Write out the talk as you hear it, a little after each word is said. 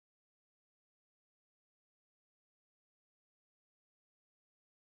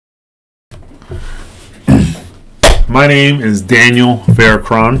My name is Daniel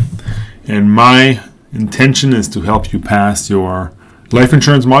Fehr-Krahn, and my intention is to help you pass your life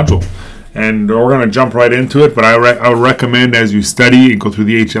insurance module. And we're going to jump right into it, but I would recommend as you study and go through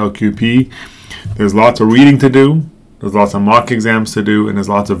the HLLQP, there's lots of reading to do, there's lots of mock exams to do, and there's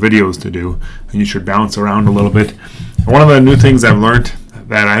lots of videos to do, and you should bounce around a little bit. And one of the new things I've learned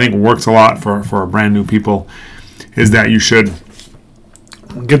that I think works a lot for brand new people is that you should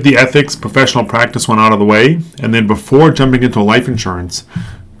get the ethics, professional practice one out of the way, and then before jumping into life insurance,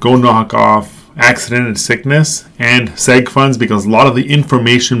 go knock off accident and sickness and seg funds, because a lot of the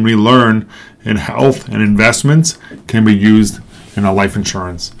information we learn in health and investments can be used in a life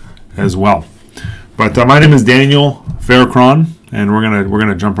insurance as well. But my name is Daniel Fehr-Krahn, and we're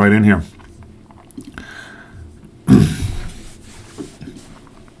gonna jump right in here.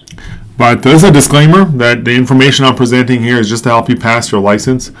 But there's a disclaimer that the information I'm presenting here is just to help you pass your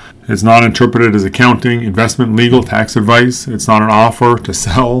license. It's not interpreted as accounting, investment, legal, tax advice. It's not an offer to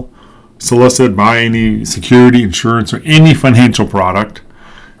sell, solicit, buy any security, insurance, or any financial product.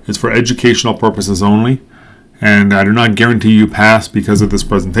 It's for educational purposes only. And I do not guarantee you pass because of this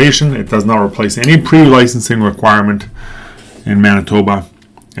presentation. It does not replace any pre-licensing requirement in Manitoba.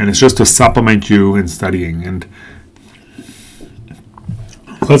 And it's just to supplement you in studying. And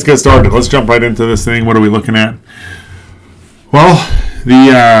let's get started. Let's jump right into this thing. What are we looking at? Well,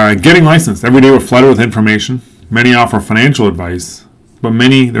 the getting licensed. Every day we're flooded with information. Many offer financial advice, but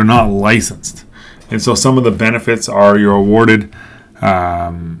many, they're not licensed. And so some of the benefits are you're awarded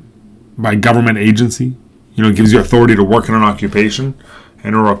by government agency. You know, it gives you authority to work in an occupation,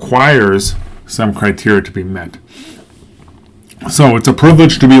 and it requires some criteria to be met. So it's a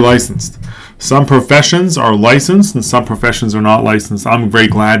privilege to be licensed. Some professions are licensed and some professions are not licensed. I'm very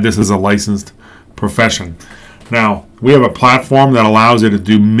glad this is a licensed profession. Now, we have a platform that allows you to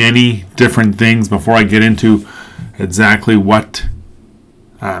do many different things. Before I get into exactly what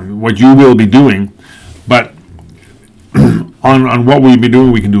you will be doing, but on what we'll be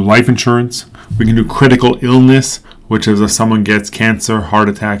doing, we can do life insurance, we can do critical illness, which is if someone gets cancer, heart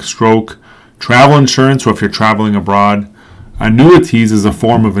attack, stroke, travel insurance, or if you're traveling abroad. Annuities is a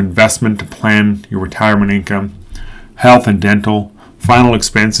form of investment to plan your retirement income. Health and dental. Final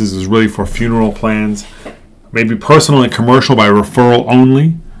expenses is really for funeral plans. Maybe personal and commercial by referral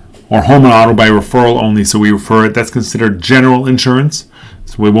only, or home and auto by referral only, so we refer it. That's considered general insurance,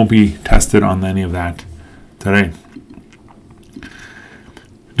 so we won't be tested on any of that today.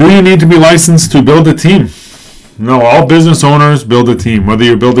 Do you need to be licensed to build a team? No, all business owners build a team, whether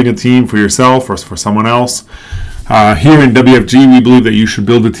you're building a team for yourself or for someone else. Here in WFG, we believe that you should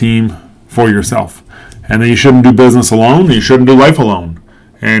build a team for yourself, and that you shouldn't do business alone, and you shouldn't do life alone.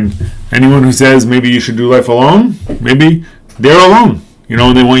 And anyone who says maybe you should do life alone, maybe they're alone. You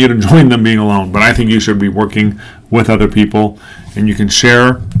know, they want you to join them being alone. But I think you should be working with other people, and you can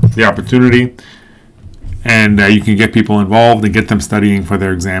share the opportunity, and you can get people involved and get them studying for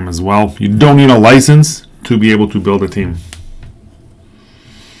their exam as well. You don't need a license to be able to build a team.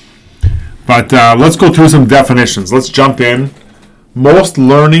 But let's go through some definitions. Let's jump in. Most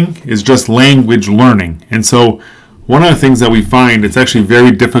learning is just language learning. And so one of the things that we find, it's actually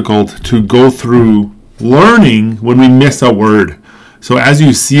very difficult to go through learning when we miss a word. So as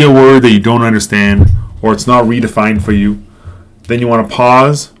you see a word that you don't understand, or it's not redefined for you, then you want to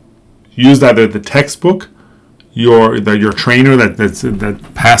pause, use either the textbook, your trainer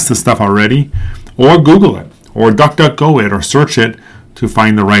that passed the stuff already, or Google it, or DuckDuckGo it, or search it to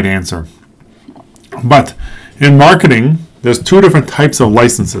find the right answer. But in marketing, there's two different types of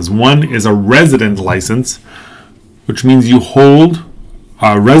licenses. One is a resident license, which means you hold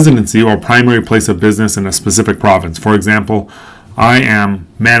a residency or primary place of business in a specific province. For example, I am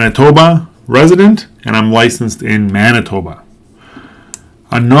Manitoba resident, and I'm licensed in Manitoba.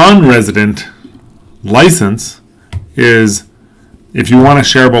 A non-resident license is if you want to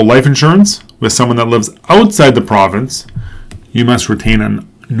share about life insurance with someone that lives outside the province, you must retain a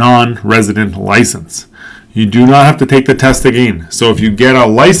non-resident license. You do not have to take the test again. So if you get a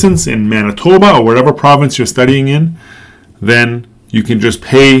license in Manitoba or whatever province you're studying in, then you can just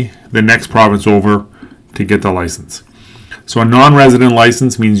pay the next province over to get the license. So a non-resident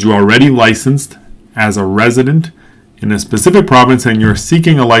license means you're already licensed as a resident in a specific province and you're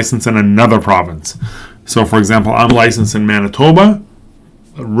seeking a license in another province. So for example, I'm licensed in Manitoba,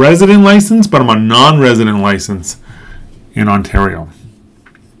 a resident license, but I'm a non-resident license in Ontario.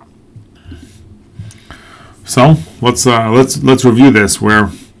 So let's review this, where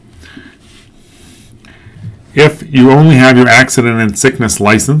if you only have your accident and sickness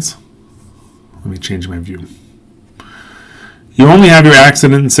license, let me change my view. You only have your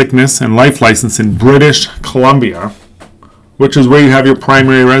accident and sickness and life license in British Columbia, which is where you have your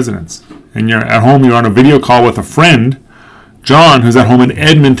primary residence. And you're at home, you're on a video call with a friend, John, who's at home in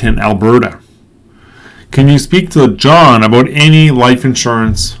Edmonton, Alberta. Can you speak to John about any life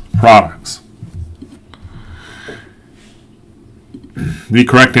insurance products? The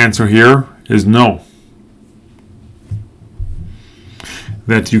correct answer here is no.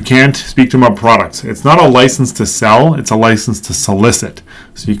 That you can't speak to him about products. It's not a license to sell, it's a license to solicit.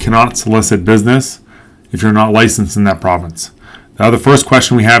 So you cannot solicit business if you're not licensed in that province. Now the first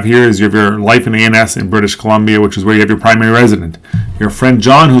question we have here is you have your life and ANS in British Columbia, which is where you have your primary resident. Your friend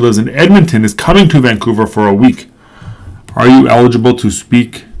John, who lives in Edmonton, is coming to Vancouver for a week. Are you eligible to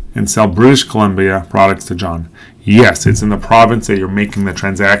speak and sell British Columbia products to John? Yes, it's in the province that you're making the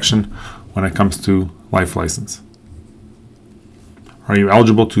transaction when it comes to life license. Are you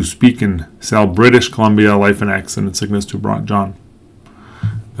eligible to speak and sell British Columbia life and accident sickness to John?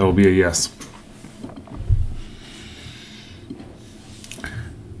 That will be a yes.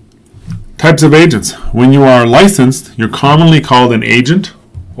 Types of agents. When you are licensed, you're commonly called an agent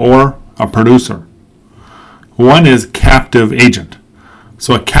or a producer. One is captive agent.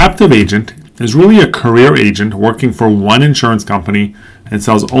 So a captive agent is really a career agent working for one insurance company and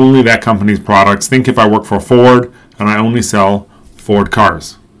sells only that company's products. Think if I work for Ford and I only sell Ford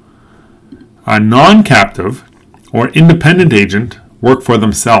cars. A non-captive or independent agent work for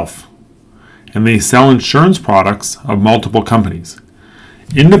themselves and they sell insurance products of multiple companies.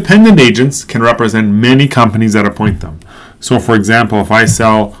 Independent agents can represent many companies that appoint them. So for example, if I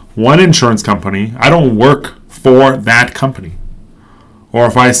sell one insurance company, I don't work for that company. Or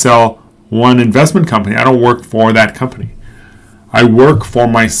if I sell one investment company, I don't work for that company. I work for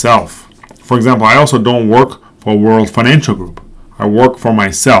myself. For example, I also don't work for World Financial Group. I work for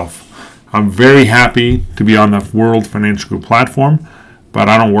myself. I'm very happy to be on the World Financial Group platform, but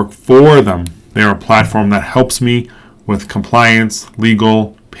I don't work for them. They're a platform that helps me with compliance,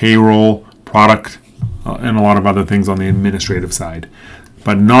 legal, payroll, product, and a lot of other things on the administrative side.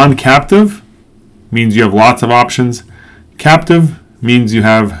 But non-captive means you have lots of options. Captive means you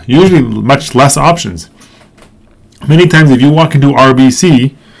have usually much less options. Many times if you walk into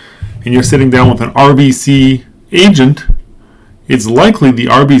RBC and you're sitting down with an RBC agent, it's likely the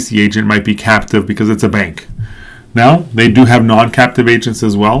RBC agent might be captive because it's a bank. Now, they do have non-captive agents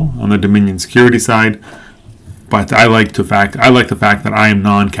as well on the Dominion Security side, but I like the fact that I am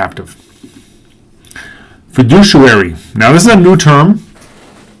non-captive. Fiduciary. Now, this is a new term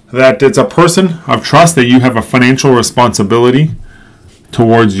that it's a person of trust that you have a financial responsibility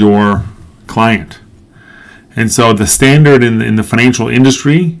towards your client. And so the standard in the financial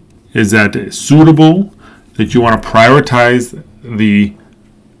industry is that it's suitable, that you want to prioritize the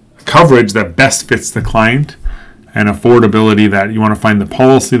coverage that best fits the client, and affordability, that you want to find the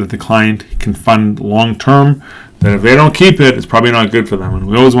policy that the client can fund long term, that if they don't keep it, it's probably not good for them. And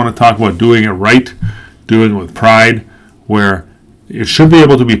we always want to talk about doing it right, doing it with pride, where it should be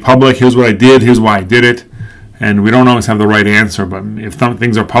able to be public. Here's what I did, here's why I did it. And we don't always have the right answer, but if some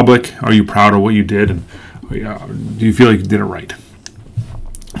things are public, are you proud of what you did? And do you feel like you did it right?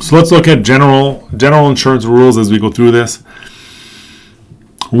 So let's look at general insurance rules as we go through this.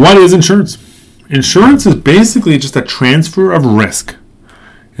 What is insurance? Insurance is basically just a transfer of risk.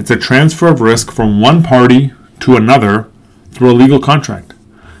 It's a transfer of risk from one party to another through a legal contract.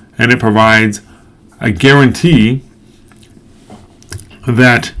 And it provides a guarantee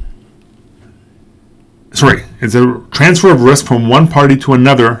that, it's a transfer of risk from one party to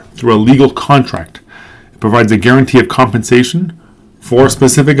another through a legal contract. It provides a guarantee of compensation for a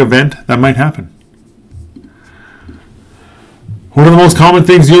specific event that might happen. What are the most common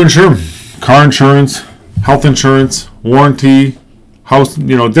things you insure? Car insurance, health insurance, warranty, house,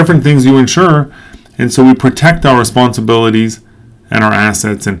 different things you insure. And so we protect our responsibilities and our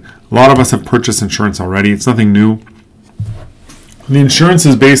assets. And a lot of us have purchased insurance already. It's nothing new. The insurance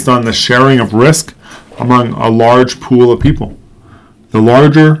is based on the sharing of risk among a large pool of people. The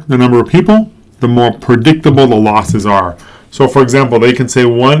larger the number of people, the more predictable the losses are. So for example, they can say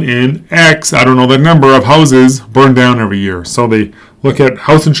 1 in X, I don't know the number of houses burn down every year. So they look at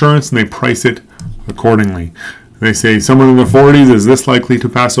house insurance and they price it accordingly. They say someone in the 40s is this likely to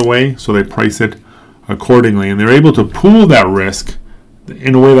pass away, so they price it accordingly. And they're able to pool that risk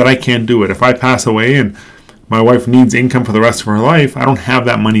in a way that I can't do it. If I pass away and my wife needs income for the rest of her life, I don't have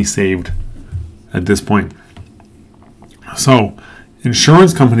that money saved at this point. So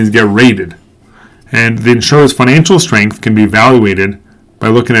insurance companies get rated. And the insurer's financial strength can be evaluated by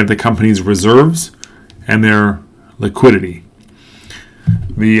looking at the company's reserves and their liquidity.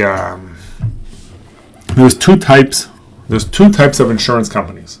 There's two types there's two types of insurance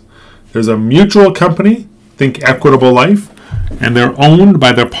companies. There's a mutual company, think Equitable Life, and they're owned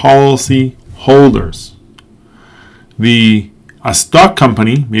by their policy holders. A stock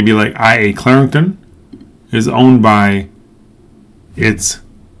company, maybe like IA Clarington, is owned by its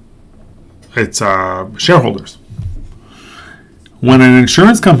shareholders. When an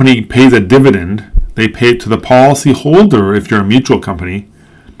insurance company pays a dividend, they pay it to the policy holder if you're a mutual company,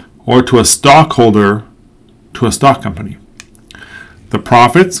 or to a stockholder to a stock company. The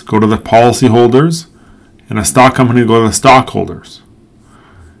profits go to the policy holders, and a stock company go to the stockholders.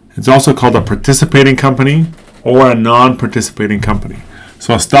 It's also called a participating company or a non-participating company.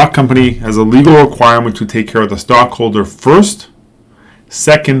 So a stock company has a legal requirement to take care of the stockholder first,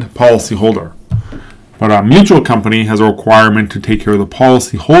 second policy holder. But a mutual company has a requirement to take care of the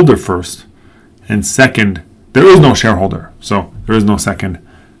policy holder first, and second, there is no shareholder, so there is no second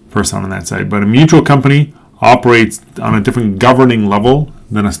person on that side. But a mutual company operates on a different governing level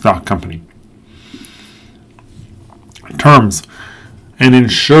than a stock company. Terms. An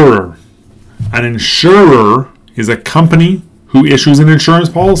insurer. An insurer is a company who issues an insurance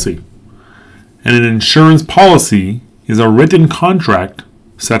policy. And an insurance policy is a written contract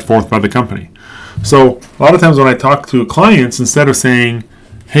set forth by the company. So a lot of times when I talk to clients, instead of saying,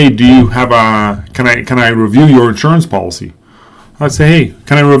 hey, do you have can I review your insurance policy? I'd say, hey,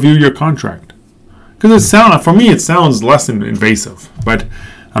 can I review your contract? Because for me, it sounds less invasive, but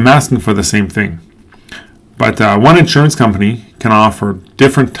I'm asking for the same thing. But one insurance company can offer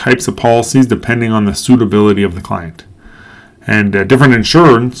different types of policies depending on the suitability of the client. And different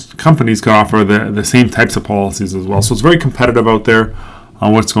insurance companies can offer the same types of policies as well. So it's very competitive out there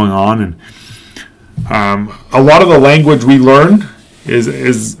on what's going on. And a lot of the language we learn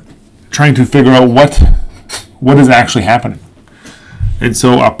is trying to figure out what is actually happening. And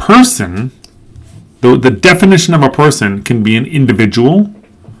so a person, the definition of a person can be an individual,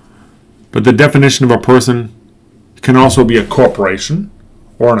 but the definition of a person can also be a corporation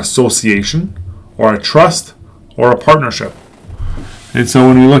or an association or a trust or a partnership. And so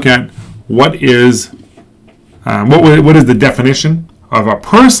when we look at what is the definition of a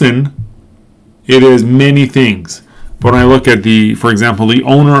person, it is many things. But when I look at for example, the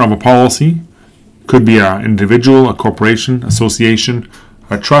owner of a policy could be an individual, a corporation, association,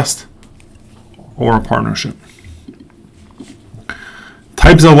 a trust, or a partnership.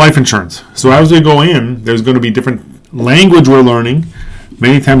 Types of life insurance. So as we go in, there's going to be different language we're learning.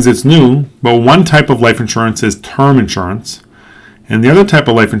 Many times it's new, but one type of life insurance is term insurance, and the other type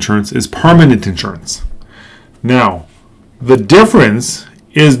of life insurance is permanent insurance. Now, the difference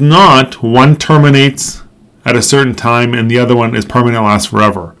is not one terminates at a certain time and the other one is permanent, lasts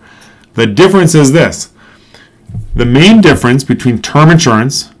forever. The difference is this. The main difference between term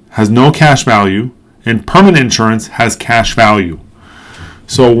insurance has no cash value and permanent insurance has cash value.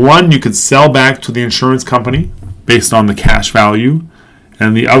 So one you could sell back to the insurance company based on the cash value,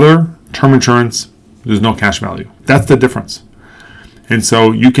 and the other, term insurance, there's no cash value. That's the difference. And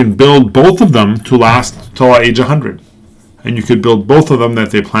so you can build both of them to last till age 100. And you could build both of them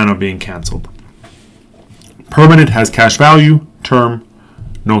that they plan on being canceled. Permanent has cash value, term,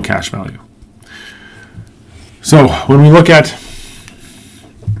 no cash value. So when we look at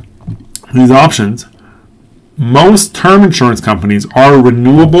these options, most term insurance companies are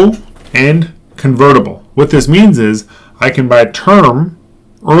renewable and convertible. What this means is I can buy a term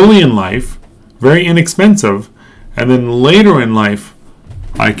early in life, very inexpensive, and then later in life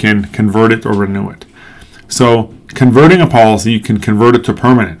I can convert it or renew it. So converting a policy, you can convert it to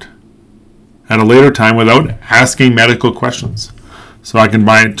permanent at a later time without asking medical questions. So I can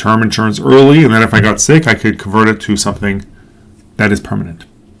buy term insurance early, and then if I got sick, I could convert it to something that is permanent.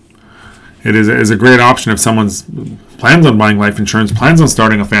 It is a great option if someone plans on buying life insurance, plans on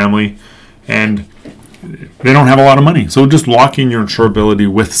starting a family, and they don't have a lot of money. So just lock in your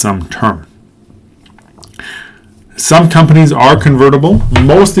insurability with some term. Some companies are convertible.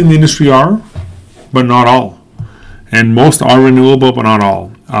 Most in the industry are, but not all. And most are renewable, but not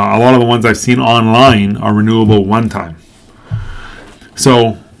all. A lot of the ones I've seen online are renewable one time.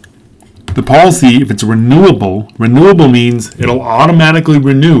 So the policy, if it's renewable means it'll automatically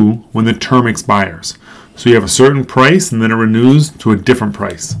renew when the term expires. So you have a certain price and then it renews to a different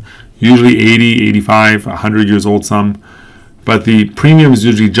price. Usually 80, 85, 100 years old some. But the premiums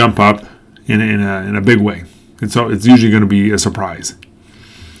usually jump up in a big way. And so it's usually going to be a surprise.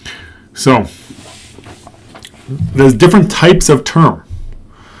 So there's different types of term.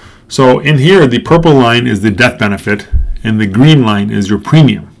 So in here, the purple line is the death benefit and the green line is your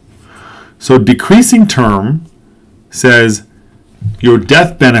premium. So decreasing term says your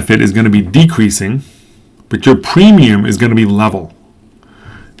death benefit is going to be decreasing, but your premium is going to be level.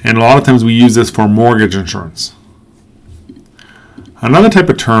 And a lot of times we use this for mortgage insurance. Another type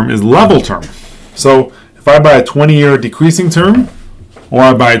of term is level term. So if I buy a 20-year decreasing term or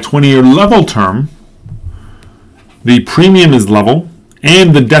I buy a 20-year level term, the premium is level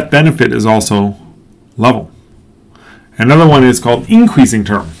and the death benefit is also level. Another one is called increasing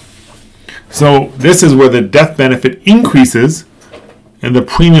term. So this is where the death benefit increases and the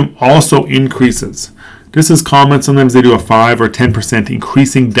premium also increases. This is common. Sometimes they do a 5 or 10%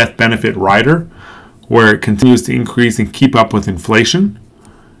 increasing death benefit rider where it continues to increase and keep up with inflation.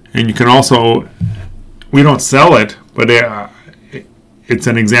 And you can also, we don't sell it, but it's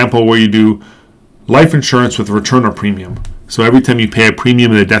an example where you do life insurance with return of premium. So every time you pay a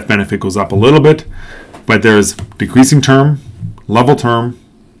premium, the death benefit goes up a little bit, but there's decreasing term, level term,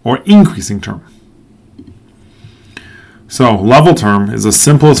 or increasing term. So level term is the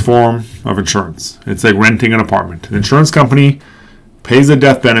simplest form of insurance. It's like renting an apartment. The insurance company pays a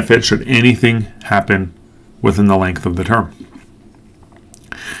death benefit should anything happen within the length of the term.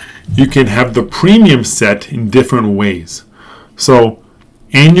 You can have the premium set in different ways. So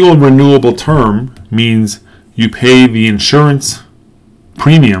annual renewable term means you pay the insurance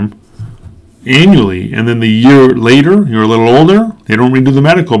premium annually, and then the year later, you're a little older, they don't redo the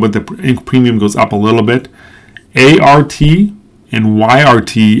medical, but the premium goes up a little bit. ART and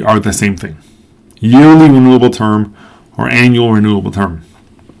YRT are the same thing. Yearly renewable term or annual renewable term.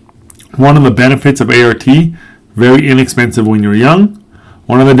 One of the benefits of ART, very inexpensive when you're young.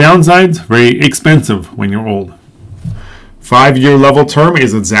 One of the downsides, very expensive when you're old. 5-year level term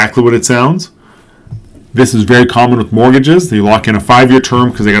is exactly what it sounds. This is very common with mortgages. They lock in a 5-year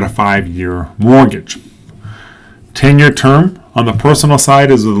term because they got a 5-year mortgage. 10-year term on the personal side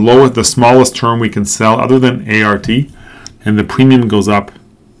is the smallest term we can sell other than ART, and the premium goes up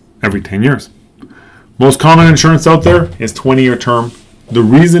every 10 years. Most common insurance out there is 20-year term. The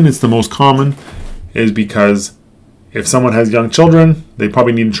reason it's the most common is because if someone has young children, they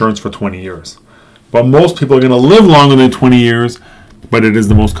probably need insurance for 20 years. But most people are going to live longer than 20 years, but it is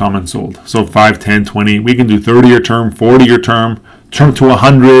the most common sold. So 5, 10, 20. We can do 30-year term, 40-year term, term to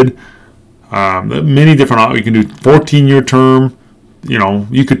 100. Many different. You can do 14-year term. You know,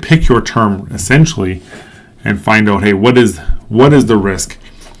 you could pick your term essentially and find out, hey, what is the risk?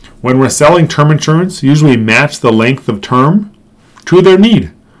 When we're selling term insurance, usually match the length of term to their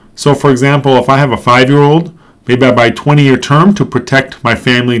need. So for example, if I have a 5-year-old, maybe I buy a 20-year term to protect my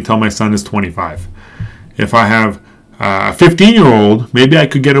family until my son is 25. If I have a 15-year-old, maybe I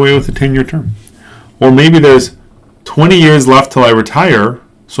could get away with a 10-year term. Or maybe there's 20 years left till I retire,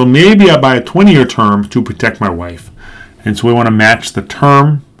 so maybe I buy a 20-year term to protect my wife. And so we want to match the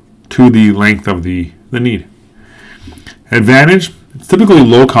term to the length of the need. Advantage, it's typically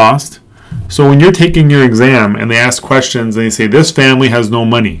low cost. So when you're taking your exam and they ask questions and they say, this family has no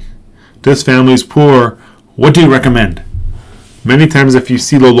money, this family is poor, what do you recommend? Many times if you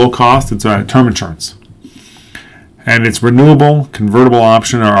see the low cost, it's term insurance. And it's renewable, convertible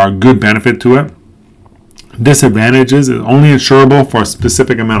option are a good benefit to it. Disadvantages is only insurable for a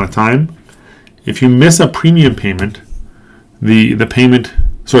specific amount of time. If you miss a premium payment, the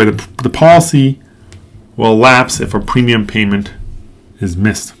policy will lapse if a premium payment is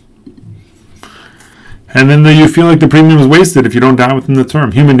missed. And then you feel like the premium is wasted if you don't die within the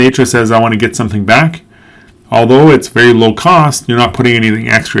term. Human nature says, I want to get something back. Although it's very low cost, you're not putting anything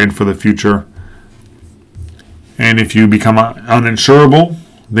extra in for the future. And if you become uninsurable,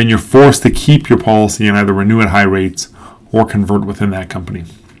 then you're forced to keep your policy and either renew at high rates or convert within that company.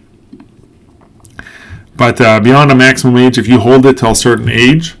 But beyond a maximum age, if you hold it till a certain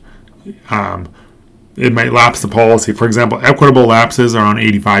age, it might lapse the policy. For example, equitable lapses are around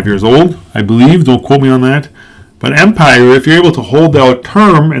 85 years old, I believe. Don't quote me on that. But Empire, if you're able to hold out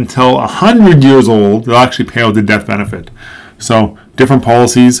term until 100 years old, they'll actually pay out the death benefit. So different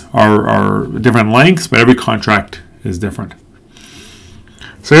policies are different lengths, but every contract is different.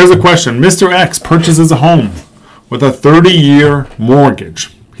 So here's a question. Mr. X purchases a home with a 30-year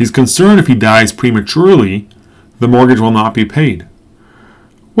mortgage. He's concerned if he dies prematurely, the mortgage will not be paid.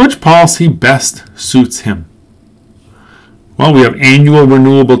 Which policy best suits him? Well, we have annual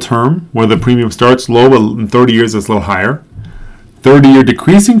renewable term, where the premium starts low, but in 30 years it's a little higher. 30-year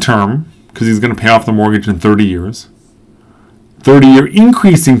decreasing term, because he's going to pay off the mortgage in 30 years. 30-year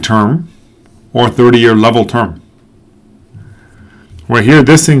increasing term, or 30-year level term. Where here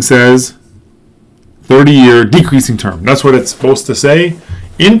this thing says 30-year decreasing term. That's what it's supposed to say.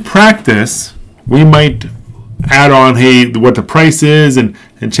 In practice, we might add on, hey, what the price is and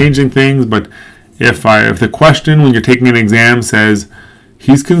changing things, but if the question when you're taking an exam says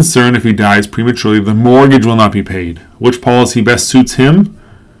He's concerned if he dies prematurely, the mortgage will not be paid. Which policy best suits him?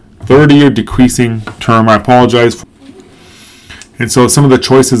 30-year decreasing term. I apologize. And so some of the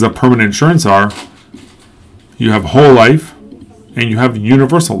choices of permanent insurance are, you have whole life and you have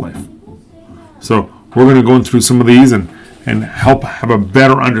universal life. So we're going to go through some of these and help have a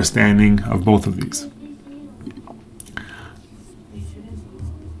better understanding of both of these.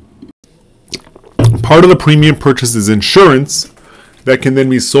 Part of the premium purchase is insurance that can then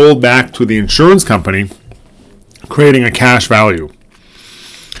be sold back to the insurance company, creating a cash value.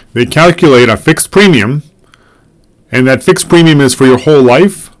 They calculate a fixed premium, and that fixed premium is for your whole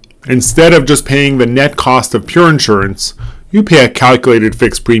life. Instead of just paying the net cost of pure insurance, you pay a calculated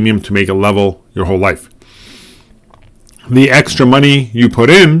fixed premium to make it level your whole life. The extra money you put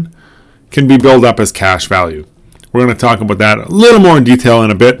in can be built up as cash value. We're going to talk about that a little more in detail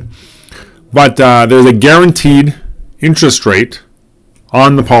in a bit. But there's a guaranteed interest rate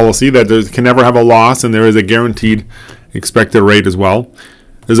on the policy that can never have a loss, and there is a guaranteed expected rate as well.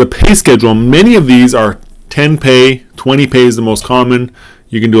 There's a pay schedule. Many of these are 10 pay, 20 pay is the most common.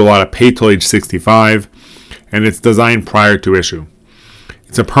 You can do a lot of pay till age 65, and it's designed prior to issue.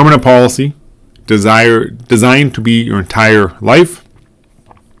 It's a permanent policy, designed to be your entire life.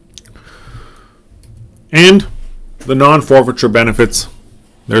 And the non-forfeiture benefits.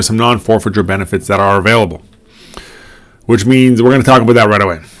 There are some non-forfeiture benefits that are available, which means we're going to talk about that right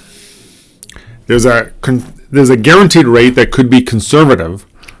away. There's a guaranteed rate that could be conservative.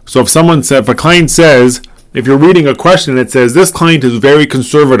 So if a client says, if you're reading a question that says this client is very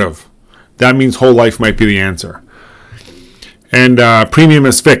conservative, that means whole life might be the answer. And premium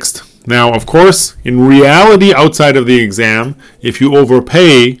is fixed. Now, of course, in reality, outside of the exam, if you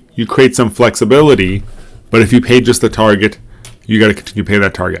overpay, you create some flexibility. But if you pay just the target, you got to continue to pay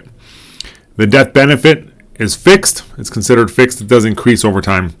that target. The death benefit is fixed. It's considered fixed. It does increase over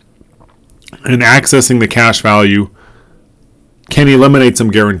time. And accessing the cash value can eliminate some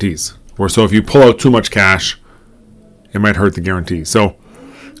guarantees. So if you pull out too much cash, it might hurt the guarantee. So,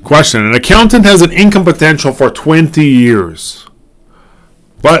 question. An accountant has an income potential for 20 years,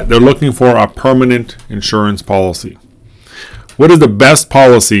 but they're looking for a permanent insurance policy. What is the best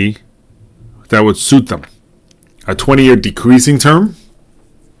policy that would suit them? A 20-year decreasing term,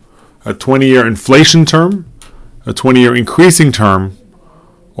 a 20-year inflation term, a 20-year increasing term,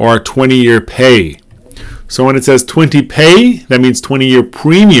 or a 20-year pay. So when it says 20 pay, that means 20-year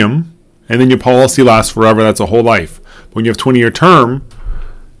premium, and then your policy lasts forever. That's a whole life. When you have 20-year term,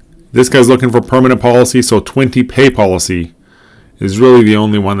 this guy's looking for permanent policy, so 20 pay policy is really the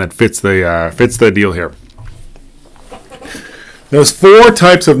only one that fits the deal here. There's 4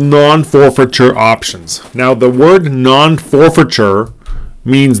 types of non-forfeiture options. Now, the word non-forfeiture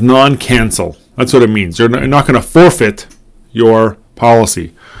means non-cancel. That's what it means. You're not going to forfeit your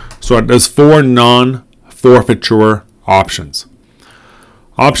policy. So there's 4 non-forfeiture options.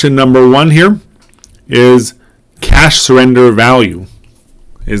 Option number 1 here is cash surrender value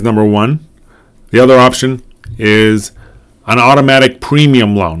is number 1. The other option is an automatic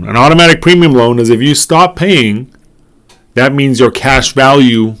premium loan. An automatic premium loan is if you stop paying, that means your cash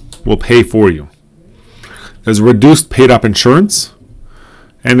value will pay for you. There's reduced paid up insurance,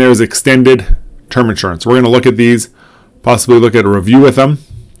 and there's extended term insurance. We're going to look at these, possibly look at a review with them,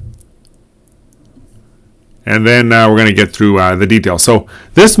 and then we're going to get through the details. So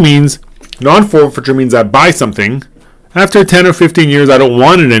this means, non-forfeiture means I buy something. After 10 or 15 years, I don't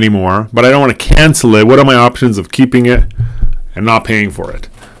want it anymore, but I don't want to cancel it. What are my options of keeping it and not paying for it?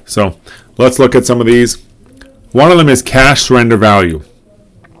 So let's look at some of these. One of them is cash surrender value,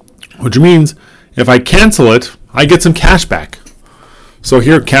 which means if I cancel it, I get some cash back. So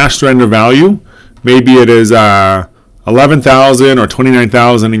here, cash surrender value, maybe it is $11,000 or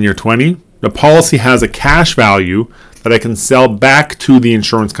 $29,000 in year 20. The policy has a cash value that I can sell back to the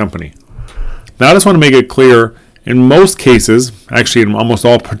insurance company. Now, I just want to make it clear, in most cases, actually in almost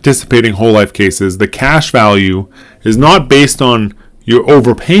all participating whole life cases, the cash value is not based on your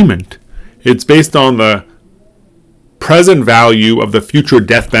overpayment. It's based on the present value of the future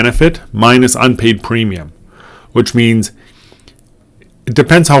death benefit minus unpaid premium, which means it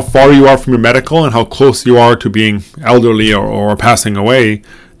depends how far you are from your medical and how close you are to being elderly or passing away,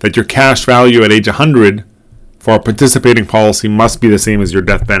 that your cash value at age 100 for a participating policy must be the same as your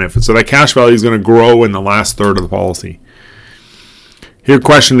death benefit. So that cash value is going to grow in the last third of the policy. Here,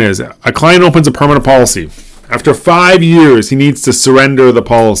 question is, a client opens a permanent policy. After 5 years, he needs to surrender the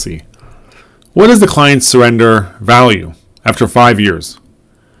policy. What is the client's surrender value after 5 years?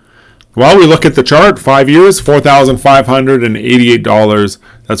 Well, we look at the chart, 5 years, $4,588.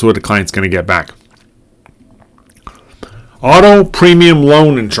 That's what the client's going to get back. Auto premium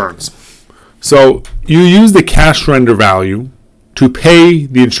loan insurance. So you use the cash surrender value to pay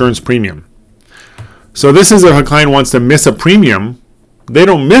the insurance premium. So this is if a client wants to miss a premium, they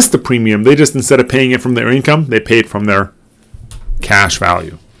don't miss the premium. They just, instead of paying it from their income, they pay it from their cash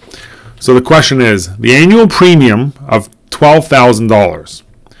value. So the question is, the annual premium of $12,000.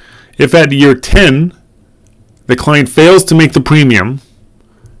 If at year 10, the client fails to make the premium,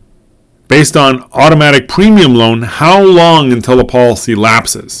 based on automatic premium loan, how long until the policy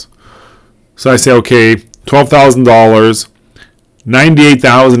lapses? So I say, okay, $12,000,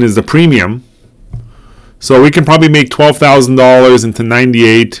 $98,000 is the premium. So we can probably make $12,000 into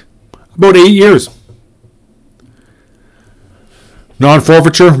 98, about 8 years.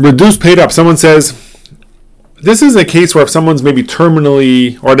 Non-forfeiture, reduced paid up. Someone says, this is a case where if someone's maybe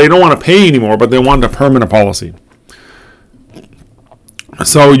terminally, or they don't want to pay anymore, but they want a permanent policy.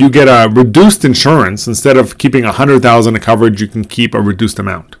 So you get a reduced insurance. Instead of keeping $100,000 of coverage, you can keep a reduced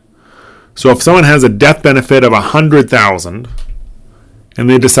amount. So if someone has a death benefit of $100,000 and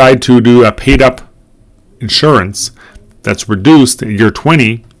they decide to do a paid up insurance that's reduced in year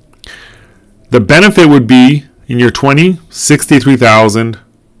 20, the benefit would be in year 20,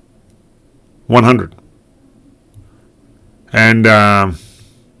 $63,100. And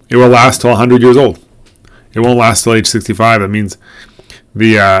it will last till 100 years old. It won't last till age 65. That means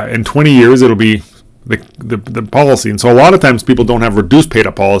in 20 years it'll be the policy. And so a lot of times people don't have reduced paid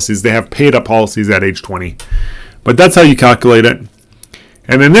up policies. They have paid up policies at age 20. But that's how you calculate it.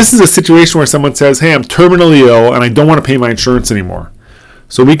 And then this is a situation where someone says, hey, I'm terminally ill and I don't want to pay my insurance anymore.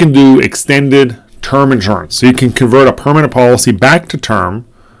 So we can do extended term insurance. So you can convert a permanent policy back to term,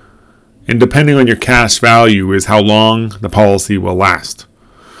 and depending on your cash value is how long the policy will last.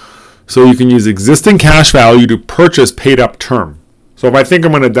 So you can use existing cash value to purchase paid up term. So if I think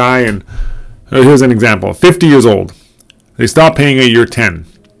I'm going to die and here's an example, 50 years old, they stop paying at year 10.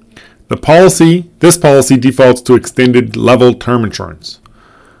 This policy defaults to extended level term insurance.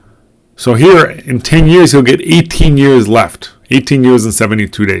 So here in 10 years, he'll get 18 years left, 18 years and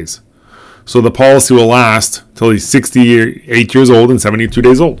 72 days. So the policy will last till he's 68 years old and 72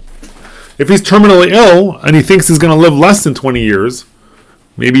 days old. If he's terminally ill and he thinks he's going to live less than 20 years,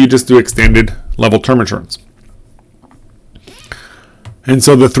 maybe you just do extended level term insurance. And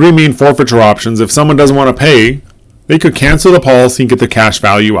so the three main forfeiture options, if someone doesn't want to pay, they could cancel the policy and get their cash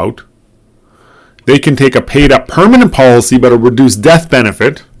value out. They can take a paid up permanent policy but a reduced death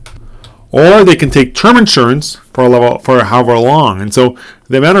benefit, or they can take term insurance for however long. And so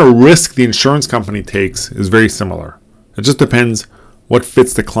the amount of risk the insurance company takes is very similar. It just depends what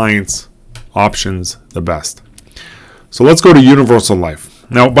fits the client's options the best. So let's go to universal life.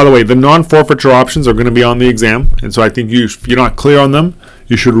 Now, by the way, the non-forfeiture options are going to be on the exam. And so I think if you're not clear on them,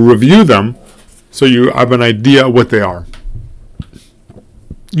 you should review them so you have an idea what they are.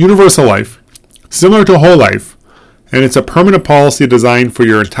 Universal life, similar to whole life, and it's a permanent policy designed for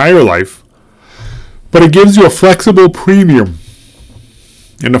your entire life, but it gives you a flexible premium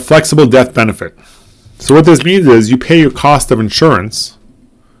and a flexible death benefit. So what this means is you pay your cost of insurance,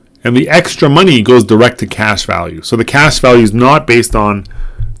 and the extra money goes direct to cash value. So the cash value is not based on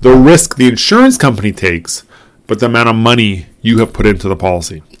the risk the insurance company takes, but the amount of money you have put into the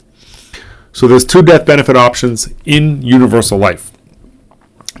policy. So there's two death benefit options in universal life.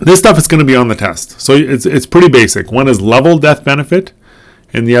 This stuff is going to be on the test. So it's pretty basic. One is level death benefit,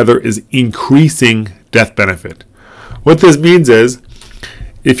 and the other is increasing death benefit. What this means is,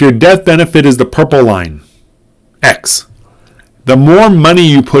 if your death benefit is the purple line, X, the more money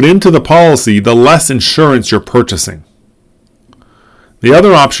you put into the policy, the less insurance you're purchasing. The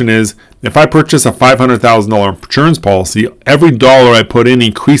other option is, if I purchase a $500,000 insurance policy, every dollar I put in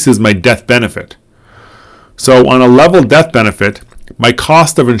increases my death benefit. So on a level death benefit, my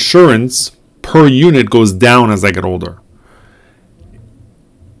cost of insurance per unit goes down as I get older.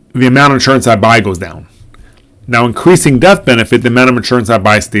 The amount of insurance I buy goes down. Now, increasing death benefit, the amount of insurance I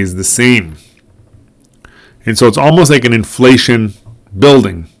buy stays the same. And so it's almost like an inflation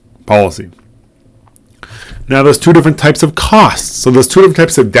building policy. Now, there's two different types of costs. So there's two different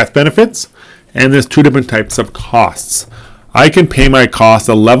types of death benefits, and there's two different types of costs. I can pay my cost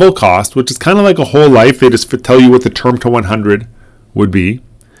a level cost, which is kind of like a whole life. They just tell you what the term to 100 would be.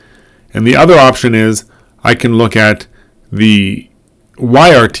 And the other option is I can look at the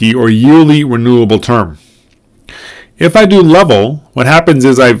YRT, or yearly renewable term. If I do level, what happens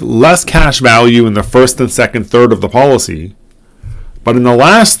is I have less cash value in the first and second third of the policy, but in the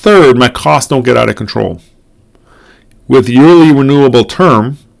last third, my costs don't get out of control. With yearly renewable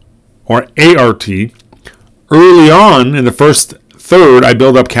term, or ART, early on in the first third, I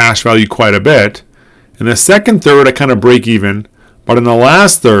build up cash value quite a bit, In the second third, I kind of break even. But in the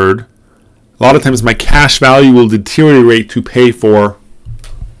last third, a lot of times my cash value will deteriorate to pay for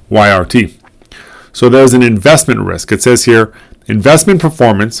YRT. So there's an investment risk. It says here, investment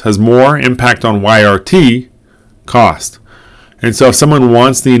performance has more impact on YRT cost. And so if someone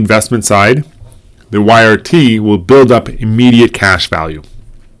wants the investment side, the YRT will build up immediate cash value.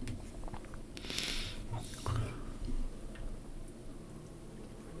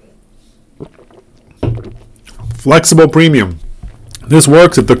 Flexible premium. This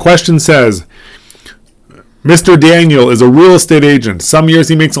works if the question says, Mr. Daniel is a real estate agent. Some years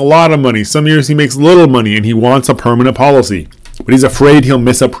he makes a lot of money. Some years he makes little money, and he wants a permanent policy. But he's afraid he'll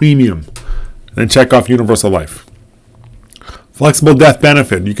miss a premium. Then check off universal life. Flexible death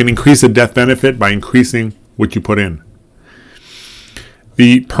benefit. You can increase the death benefit by increasing what you put in.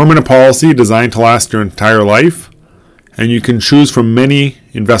 The permanent policy designed to last your entire life, and you can choose from many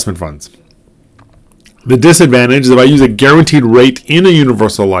investment funds. The disadvantage is if I use a guaranteed rate in a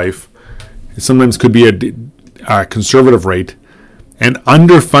universal life, it sometimes could be a conservative rate, and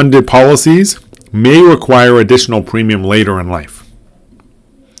underfunded policies may require additional premium later in life.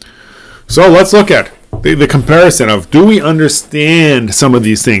 So let's look at the comparison of, do we understand some of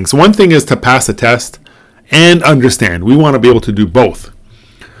these things? One thing is to pass a test and understand. We want to be able to do both.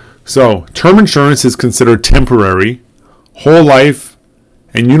 So term insurance is considered temporary. Whole life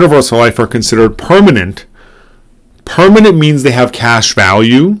and universal life are considered permanent. Permanent means they have cash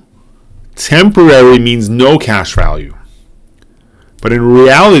value. Temporary means no cash value. But in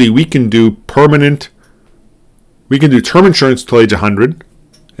reality, we can do term insurance till age 100,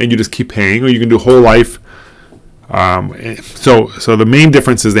 and you just keep paying, or you can do whole life. So the main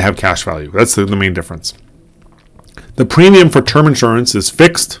difference is they have cash value. That's the main difference. The premium for term insurance is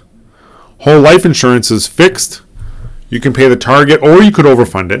fixed. Whole life insurance is fixed. You can pay the target, or you could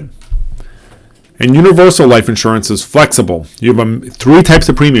overfund it. And universal life insurance is flexible. You have three types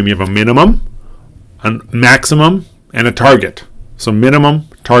of premium. You have a minimum, a maximum, and a target. So minimum,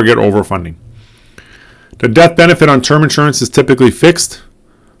 target, overfunding. The death benefit on term insurance is typically fixed.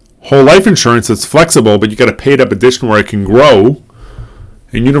 Whole life insurance is flexible, but you got to pay it up additional where it can grow.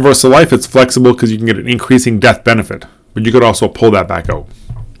 In universal life, it's flexible because you can get an increasing death benefit, but you could also pull that back out.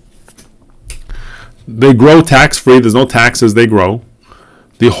 They grow tax-free. There's no taxes. They grow.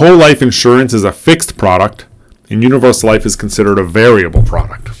 The whole life insurance is a fixed product, and universal life is considered a variable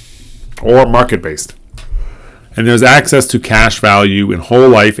product or market-based. And there's access to cash value in whole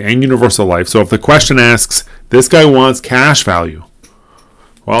life and universal life. So if the question asks, this guy wants cash value,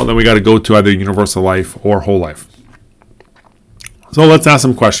 well, then we got to go to either universal life or whole life. So let's ask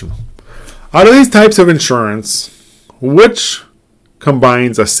some questions. Out of these types of insurance, which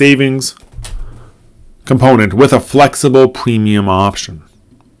combines a savings component with a flexible premium option?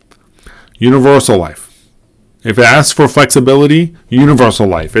 Universal life. If it asks for flexibility, universal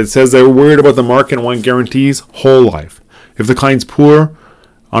life. It says they're worried about the market and want guarantees, whole life. If the client's poor,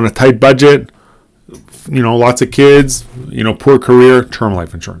 on a tight budget, lots of kids, poor career, term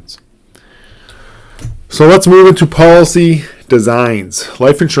life insurance. So let's move into policy designs.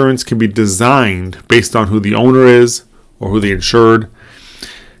 Life insurance can be designed based on who the owner is or who the insured.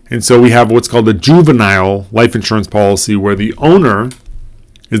 And so we have what's called a juvenile life insurance policy, where the owner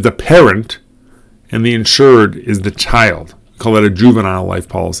is the parent and the insured is the child. We call that a juvenile life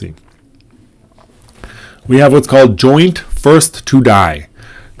policy. We have what's called joint first to die.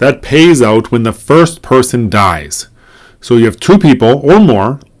 That pays out when the first person dies. So you have two people or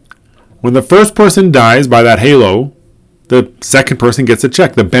more. When the first person dies by that halo, the second person gets a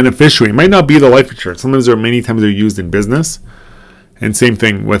check. The beneficiary. It might not be the life insurance. Many times they're used in business. And same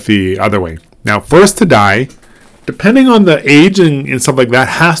thing with the other way. Now, first to die, depending on the age and stuff like that,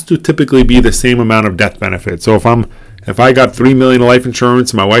 has to typically be the same amount of death benefit. So if I got $3 million of life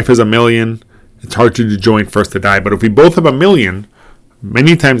insurance, my wife has $1 million, it's hard to do joint first to die. But if we both have $1 million,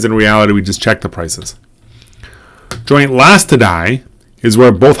 many times in reality we just check the prices. Joint last to die is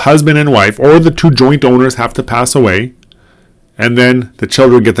where both husband and wife or the two joint owners have to pass away, and then the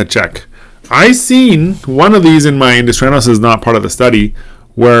children get the check. I seen one of these in my industry. I know this is not part of the study,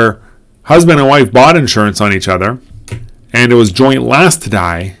 where husband and wife bought insurance on each other, and it was joint last to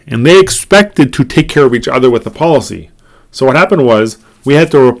die, and they expected to take care of each other with the policy. So what happened was we had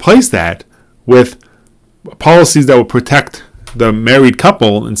to replace that with policies that would protect the married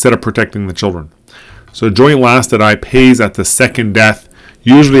couple instead of protecting the children. So joint last to die pays at the second death.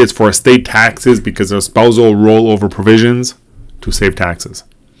 Usually it's for estate taxes because of spousal rollover provisions to save taxes.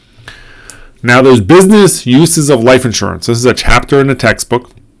 Now there's business uses of life insurance. This is a chapter in the textbook.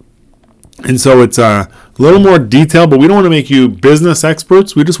 And so it's a little more detailed, but we don't want to make you business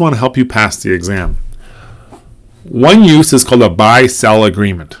experts. We just want to help you pass the exam. One use is called a buy-sell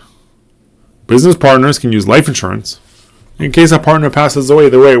agreement. Business partners can use life insurance in case a partner passes away.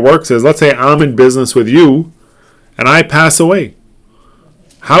 The way it works is, let's say I'm in business with you and I pass away.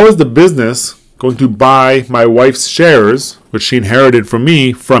 How is the business going to buy my wife's shares, which she inherited from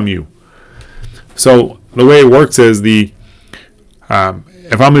me, from you? So the way it works is, if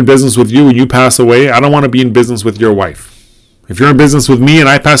I'm in business with you and you pass away, I don't want to be in business with your wife. If you're in business with me and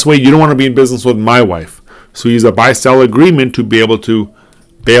I pass away, you don't want to be in business with my wife. So we use a buy-sell agreement to be able to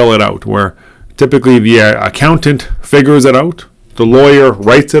bail it out, where typically the accountant figures it out, the lawyer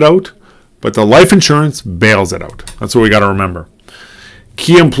writes it out, but the life insurance bails it out. That's what we got to remember.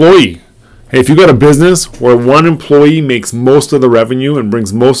 Key employee. Hey, if you got a business where one employee makes most of the revenue and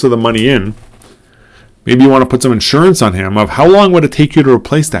brings most of the money in, maybe you want to put some insurance on him of how long would it take you to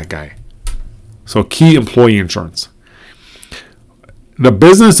replace that guy. So key employee insurance. The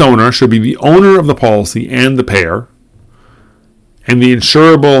business owner should be the owner of the policy and the payer, and the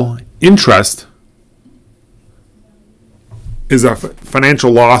insurable interest is a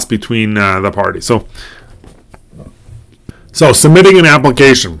financial loss between the parties. So submitting an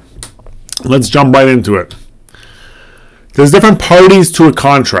application. Let's jump right into it. There's different parties to a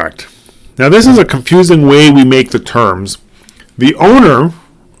contract. Now, this is a confusing way we make the terms. The owner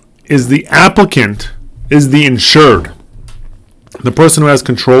is the applicant, is the insured, the person who has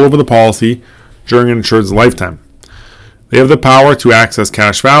control over the policy during an insured's lifetime. They have the power to access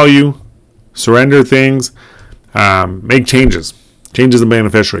cash value, surrender things, make changes the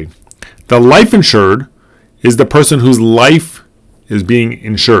beneficiary. The life insured is the person whose life is being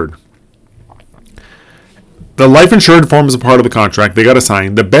insured. The life insured forms a part of the contract. They got to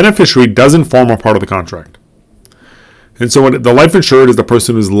sign. The beneficiary doesn't form a part of the contract. And so the life insured is the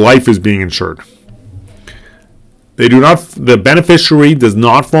person whose life is being insured. The beneficiary does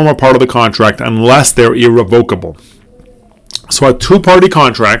not form a part of the contract unless they're irrevocable. So a two-party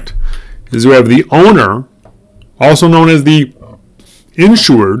contract is we have the owner, also known as the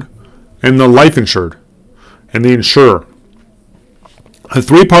insured, and the life insured, and the insurer. A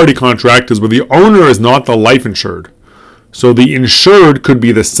three-party contract is where the owner is not the life insured. So the insured could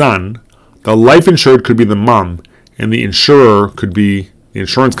be the son, the life insured could be the mom, and the insurer could be the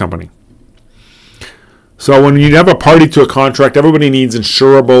insurance company. So when you have a party to a contract, everybody needs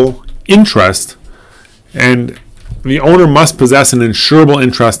insurable interest, and the owner must possess an insurable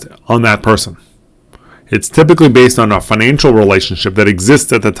interest on that person. It's typically based on a financial relationship that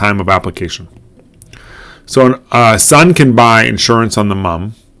exists at the time of application. So a son can buy insurance on the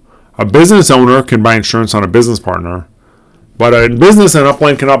mom. A business owner can buy insurance on a business partner. But a business and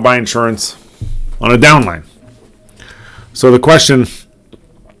upline cannot buy insurance on a downline. So the question,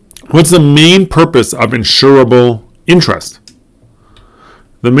 what's the main purpose of insurable interest?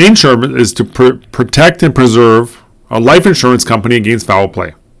 The main purpose is to protect and preserve a life insurance company against foul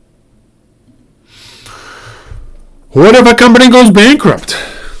play. What if a company goes bankrupt?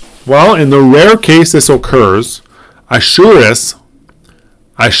 Well, in the rare case this occurs, Assurus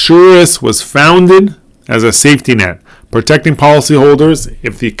was founded as a safety net, protecting policyholders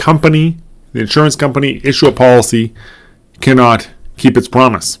if the insurance company issue a policy, cannot keep its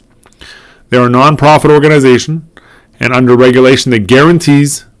promise. They're a non-profit organization, and under regulation that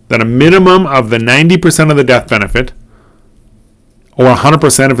guarantees that a minimum of the 90% of the death benefit, or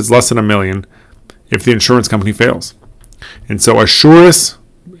 100% if it's less than $1 million, if the insurance company fails. And so Assurus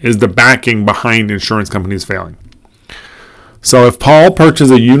is the backing behind insurance companies failing. So if Paul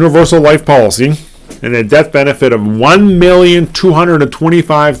purchases a universal life policy and a death benefit of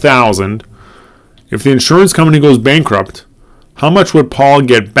 $1,225,000, if the insurance company goes bankrupt, how much would Paul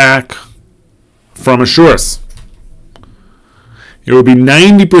get back from Assurus? It would be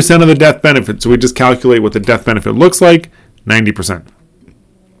 90% of the death benefit. So we just calculate what the death benefit looks like, 90%.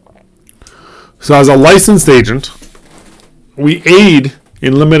 So as a licensed agent, we aid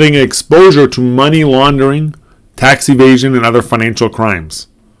in limiting exposure to money laundering, tax evasion, and other financial crimes.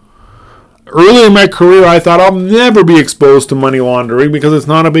 Early in my career, I thought I'll never be exposed to money laundering because it's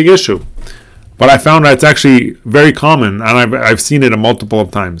not a big issue. But I found that it's actually very common, and I've seen it a multiple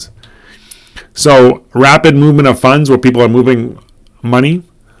of times. So rapid movement of funds where people are moving money,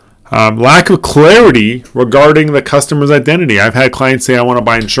 lack of clarity regarding the customer's identity. I've had clients say, I want to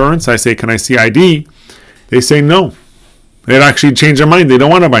buy insurance. I say, can I see ID? They say no. They'd actually change their mind. They don't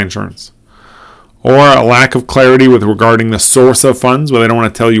want to buy insurance. Or a lack of clarity with regarding the source of funds, where they don't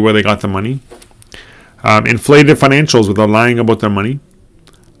want to tell you where they got the money. Inflated financials with lying about their money.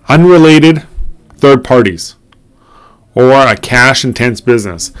 Unrelated third parties. Or a cash intense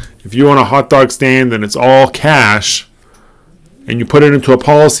business. If you own a hot dog stand and it's all cash, and you put it into a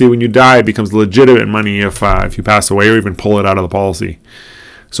policy, when you die, it becomes legitimate money if you pass away, or even pull it out of the policy.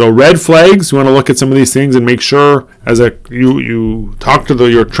 So red flags, you want to look at some of these things and make sure as you talk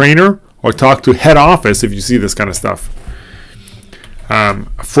to your trainer or talk to head office if you see this kind of stuff.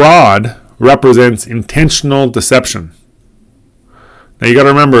 Fraud represents intentional deception. Now you got to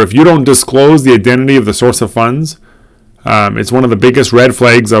remember, if you don't disclose the identity of the source of funds, it's one of the biggest red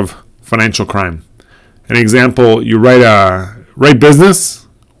flags of financial crime. An example, you write business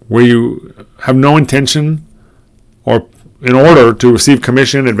where you have no intention or in order to receive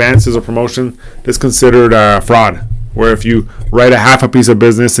commission, advances, or promotion, is considered fraud. Where if you write a half a piece of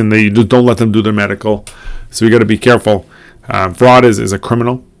business and they just don't let them do their medical, so you got to be careful. Fraud is a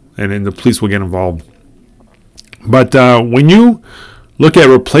criminal, and the police will get involved. But when you look at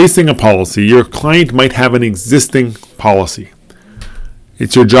replacing a policy, your client might have an existing policy.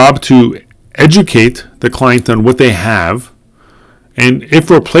 It's your job to educate the client on what they have, and if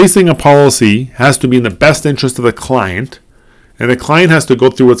replacing a policy has to be in the best interest of the client, and the client has to go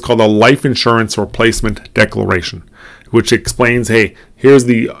through what's called a life insurance replacement declaration, which explains, hey, here's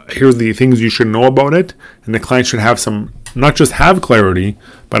the things you should know about it, and the client should have some, not just have clarity,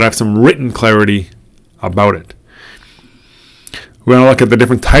 but have some written clarity about it. We're going to look at the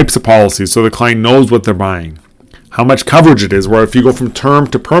different types of policies so the client knows what they're buying. How much coverage it is, where if you go from term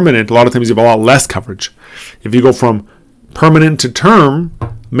to permanent, a lot of times you have a lot less coverage. If you go from permanent to term,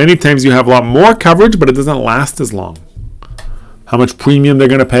 many times you have a lot more coverage, but it doesn't last as long. How much premium they're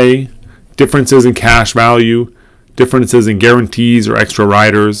going to pay, differences in cash value, differences in guarantees or extra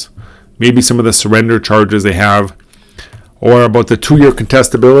riders, maybe some of the surrender charges they have, or about the 2-year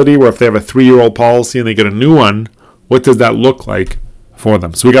contestability, where if they have a 3-year-old policy and they get a new one, what does that look like for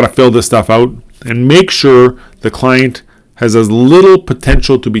them? So we got to fill this stuff out and make sure the client has as little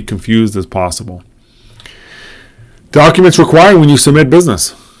potential to be confused as possible. Documents required when you submit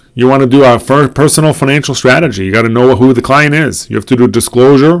business. You want to do a personal financial strategy. You got to know who the client is. You have to do a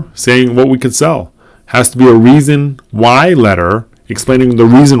disclosure saying what we can sell. Has to be a reason why letter explaining the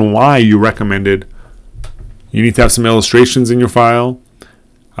reason why you recommended. You need to have some illustrations in your file.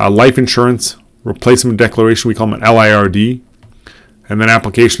 Life insurance replacement declaration, we call them an LIRD. And then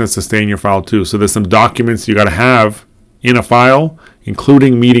application has to stay in your file too. So there's some documents you got to have in a file,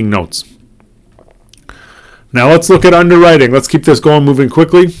 including meeting notes. Now let's look at underwriting. Let's keep this going, moving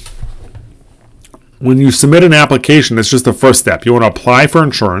quickly. When you submit an application, that's just the first step. You want to apply for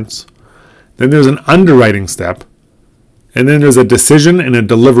insurance. Then there's an underwriting step. And then there's a decision and a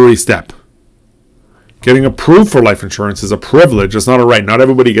delivery step. Getting approved for life insurance is a privilege. It's not a right. Not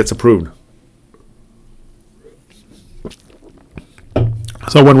everybody gets approved.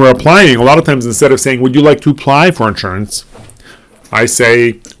 So when we're applying, a lot of times instead of saying, would you like to apply for insurance, I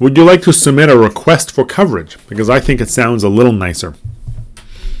say, would you like to submit a request for coverage? Because I think it sounds a little nicer.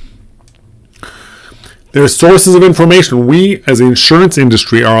 There are sources of information. We, as the insurance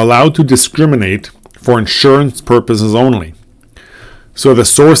industry, are allowed to discriminate for insurance purposes only. So the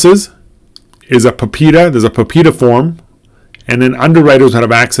sources is a PAPITA. There's a PAPITA form. And then underwriters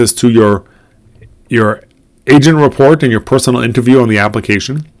have access to your agent report and your personal interview on the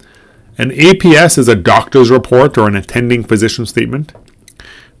application. An APS is a doctor's report or an attending physician statement.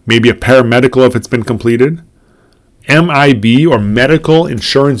 Maybe a paramedical if it's been completed. MIB or Medical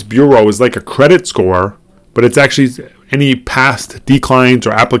Insurance Bureau is like a credit score, but it's actually any past declines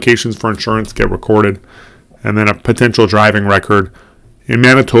or applications for insurance get recorded. And then a potential driving record. In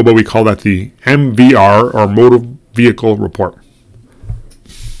Manitoba, we call that the MVR or Motor Vehicle Report.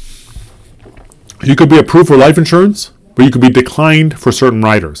 You could be approved for life insurance, but you could be declined for certain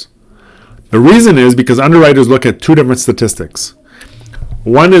riders. The reason is because underwriters look at two different statistics.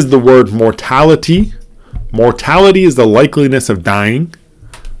 One is the word mortality. Mortality is the likeliness of dying.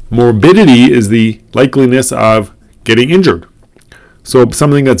 Morbidity is the likeliness of getting injured. So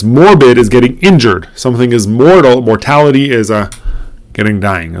something that's morbid is getting injured. Something is mortal. Mortality is getting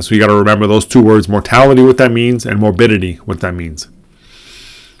dying. So you got to remember those two words, mortality, what that means, and morbidity, what that means.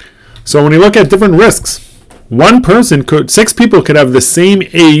 So when you look at different risks, 6 people could have the same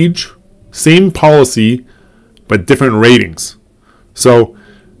age, same policy, but different ratings. So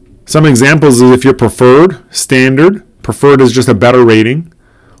some examples is if you're preferred, standard. Preferred is just a better rating.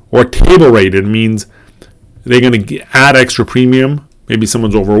 Or table rated means they're going to add extra premium. Maybe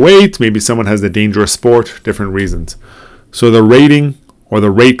someone's overweight. Maybe someone has a dangerous sport. Different reasons. So the rating or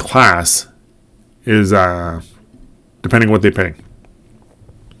the rate class is depending on what they pay.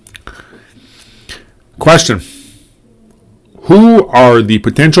 Question. Who are the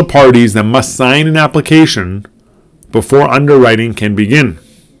potential parties that must sign an application before underwriting can begin?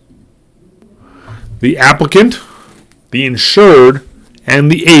 The applicant, the insured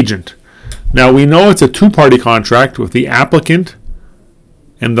and the agent. Now we know it's a two-party contract with the applicant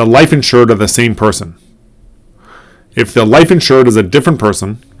and the life insured are the same person. If the life insured is a different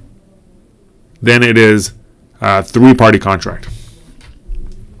person, then it is a three-party contract.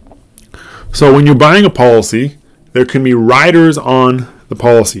 So when you're buying a policy, there can be riders on the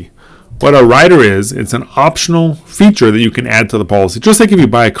policy. What a rider is, it's an optional feature that you can add to the policy. Just like if you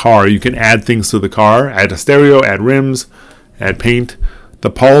buy a car, you can add things to the car, add a stereo, add rims, add paint. The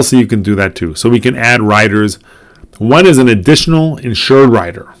policy, you can do that too. So we can add riders. One is an additional insured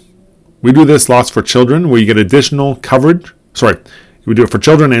rider. We do this lots for children, where you get additional coverage. We do it for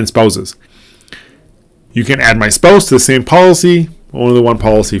children and spouses. You can add my spouse to the same policy, only one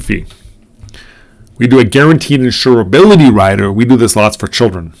policy fee. We do a guaranteed insurability rider. We do this lots for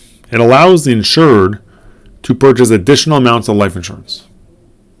children. It allows the insured to purchase additional amounts of life insurance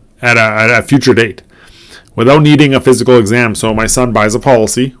at a future date without needing a physical exam. So my son buys a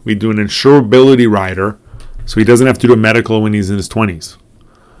policy. We do an insurability rider so he doesn't have to do a medical when he's in his 20s.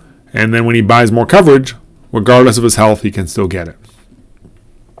 And then when he buys more coverage, regardless of his health, he can still get it.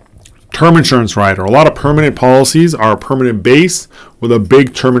 Term insurance rider. A lot of permanent policies are a permanent base with a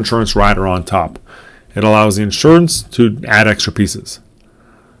big term insurance rider on top. It allows the insurance to add extra pieces.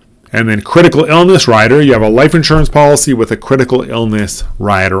 And then critical illness rider. You have a life insurance policy with a critical illness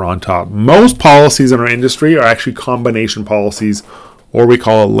rider on top. Most policies in our industry are actually combination policies, or we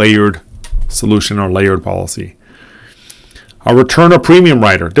call a layered solution or layered policy. A return of premium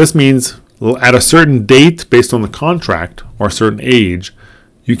rider. This means at a certain date, based on the contract or a certain age,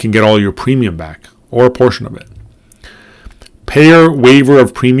 you can get all your premium back or a portion of it. Payer waiver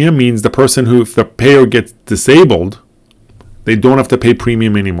of premium means the person who, if the payer gets disabled, they don't have to pay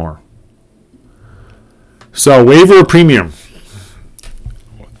premium anymore. So waiver of premium.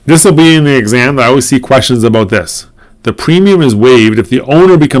 This will be in the exam. I always see questions about this. The premium is waived if the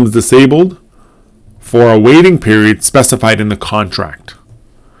owner becomes disabled for a waiting period specified in the contract.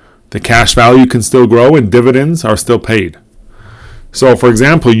 The cash value can still grow and dividends are still paid. So for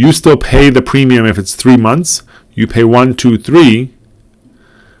example, you still pay the premium if it's 3 months. You pay 1, 2, 3.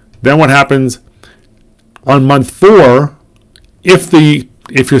 Then what happens on month 4,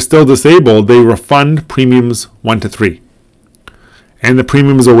 if you're still disabled, they refund premiums 1 to 3. And the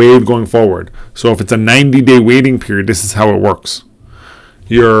premiums are waived going forward. So if it's a 90-day waiting period, this is how it works.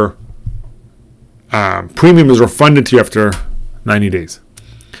 Your premium is refunded to you after 90 days.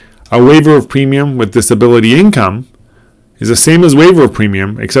 A waiver of premium with disability income is the same as waiver of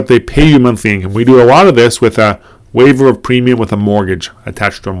premium, except they pay you monthly income. We do a lot of this with a waiver of premium with a mortgage,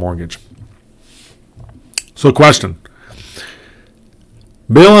 attached to a mortgage. So question.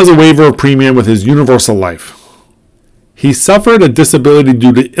 Bill has a waiver of premium with his universal life. He suffered a disability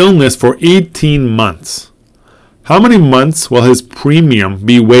due to illness for 18 months. How many months will his premium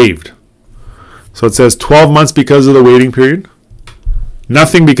be waived? So it says 12 months because of the waiting period.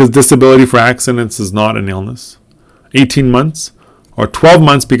 Nothing because disability for accidents is not an illness. 18 months or 12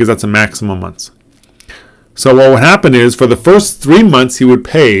 months because that's a maximum months. So what would happen is for the first 3 months he would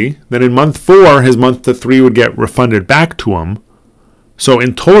pay. Then in month 4, his month to 3 would get refunded back to him. So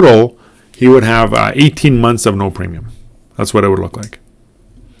in total, he would have 18 months of no premium. That's what it would look like.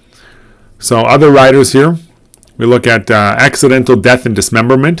 So other riders here. We look at accidental death and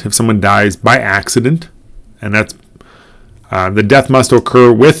dismemberment. If someone dies by accident, and that's the death must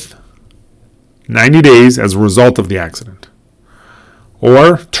occur with 90 days as a result of the accident.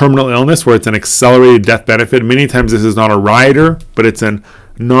 Or terminal illness, where it's an accelerated death benefit. Many times this is not a rider, but it's a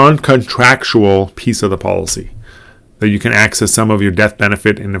non-contractual piece of the policy that you can access some of your death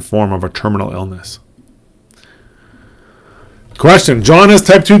benefit in the form of a terminal illness. Question. John has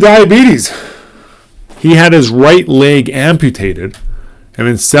type 2 diabetes. He had his right leg amputated and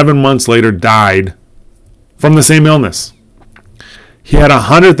then 7 months later died from the same illness. He had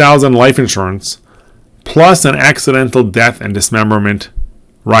 $100,000 life insurance plus an accidental death and dismemberment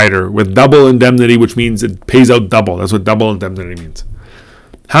rider with double indemnity, which means it pays out double. That's what double indemnity means.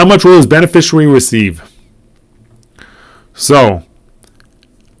 How much will his beneficiary receive? So,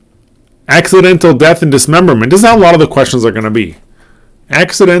 accidental death and dismemberment. This is how a lot of the questions are going to be.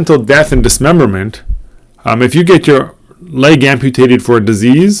 Accidental death and dismemberment. If you get your leg amputated for a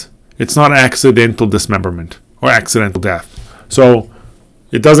disease, it's not accidental dismemberment or accidental death. So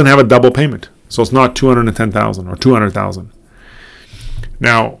it doesn't have a double payment. So it's not $210,000 or $200,000.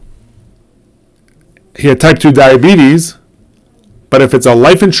 Now, he had type 2 diabetes, but if it's a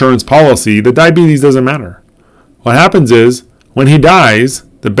life insurance policy, the diabetes doesn't matter. What happens is when he dies,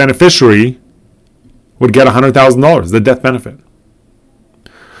 the beneficiary would get $100,000, the death benefit.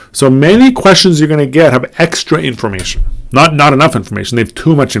 So many questions you're going to get have extra information. Not enough information. They have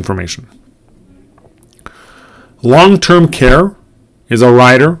too much information. Long-term care is a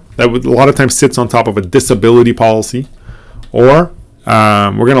rider that a lot of times sits on top of a disability policy, or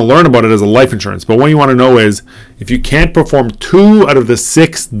we're going to learn about it as a life insurance. But what you want to know is if you can't perform 2 out of the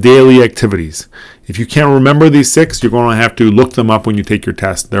 6 daily activities, if you can't remember these 6, you're going to have to look them up when you take your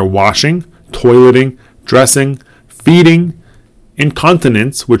test. They're washing, toileting, dressing, feeding,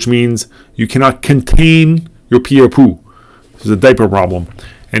 incontinence, which means you cannot contain your pee or poo. This is a diaper problem.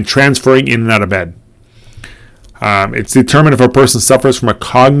 And transferring in and out of bed. It's determined if a person suffers from a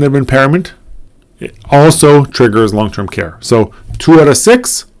cognitive impairment. It also triggers long-term care. So 2 out of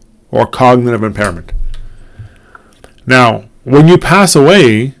 6 or cognitive impairment. Now, when you pass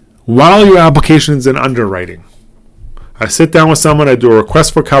away, while your application is in underwriting, I sit down with someone, I do a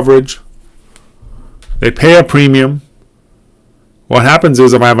request for coverage, they pay a premium. What happens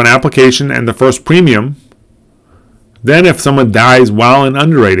is if I have an application and the first premium, then if someone dies while in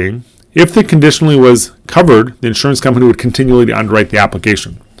underwriting, if the conditionally was covered, the insurance company would continually underwrite the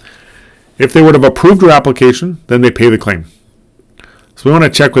application. If they would have approved your application, then they pay the claim. So we want to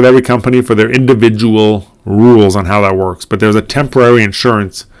check with every company for their individual rules on how that works. But there's a temporary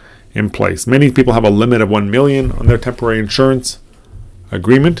insurance in place. Many people have a limit of $1 million on their temporary insurance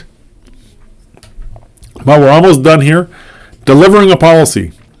agreement. But we're almost done here. Delivering a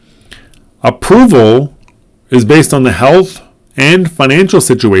policy. Approval is based on the health and financial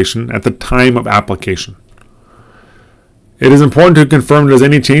situation at the time of application. It is important to confirm there's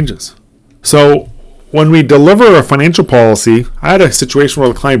any changes. So when we deliver a financial policy, I had a situation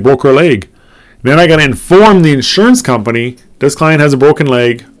where the client broke her leg. Then I got to inform the insurance company, this client has a broken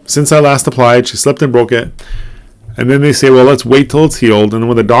leg. Since I last applied, she slipped and broke it. And then they say, well, let's wait till it's healed. And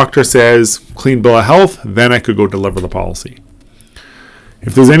when the doctor says clean bill of health, then I could go deliver the policy.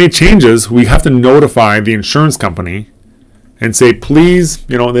 If there's any changes, we have to notify the insurance company and say, please,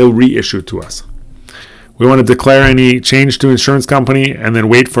 they'll reissue to us. We want to declare any change to insurance company and then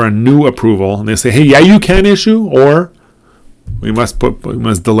wait for a new approval. And they say, hey, yeah, you can issue, or we must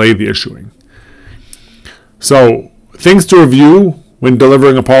delay the issuing. So things to review when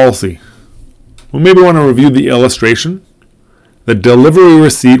delivering a policy. We maybe want to review the illustration, the delivery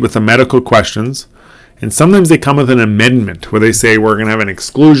receipt with the medical questions, and sometimes they come with an amendment where they say we're going to have an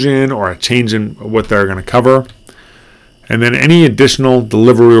exclusion or a change in what they're going to cover, and then any additional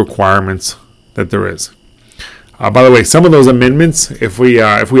delivery requirements that there is. By the way, some of those amendments, if we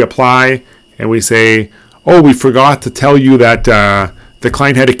apply and we say, oh, we forgot to tell you that the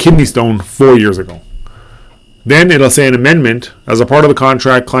client had a kidney stone 4 years ago, then it'll say an amendment as a part of the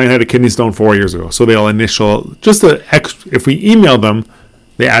contract, client had a kidney stone 4 years ago. So they'll initial, if we email them,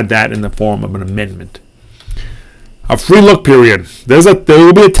 they add that in the form of an amendment. A free look period. There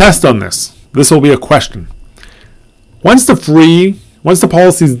will be a test on this. This will be a question. Once the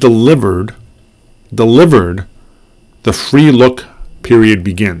policy is delivered, the free look period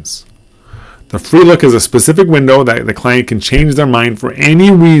begins. The free look is a specific window that the client can change their mind for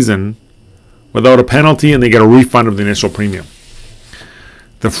any reason without a penalty, and they get a refund of the initial premium.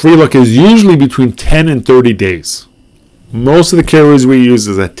 The free look is usually between 10 and 30 days. Most of the carriers we use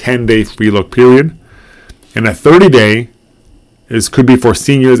is a 10-day free look period, and a 30-day could be for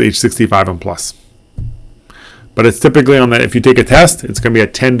seniors age 65 and plus. But it's typically on that. If you take a test, it's going to be a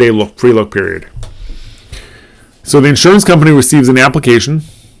 10-day free look period. So the insurance company receives an application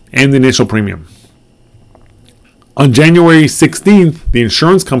and the initial premium. On January 16th, the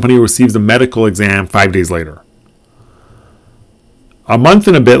insurance company receives a medical exam 5 days later. A month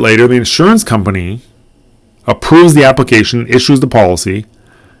and a bit later, the insurance company approves the application, issues the policy,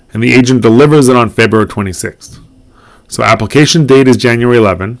 and the agent delivers it on February 26th. So application date is January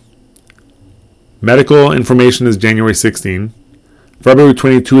 11. Medical information is January 16. February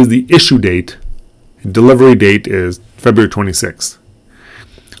 22 is the issue date. Delivery date is February 26th.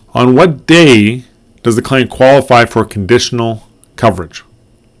 On what day does the client qualify for conditional coverage?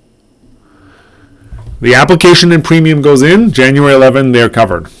 The application and premium goes in, January 11, they're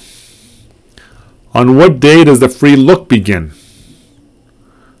covered. On what day does the free look begin?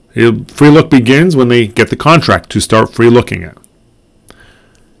 The free look begins when they get the contract to start free looking at.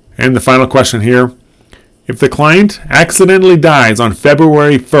 And the final question here, if the client accidentally dies on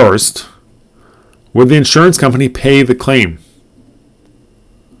February 1st, would the insurance company pay the claim?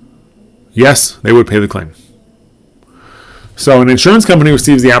 Yes, they would pay the claim. So an insurance company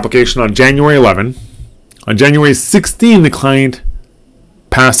receives the application on January 11. On January 16, the client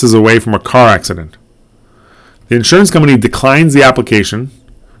passes away from a car accident. The insurance company declines the application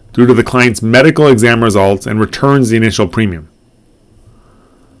due to the client's medical exam results and returns the initial premium.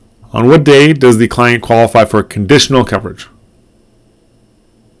 On what day does the client qualify for conditional coverage?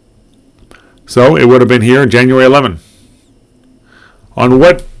 So it would have been here January 11. On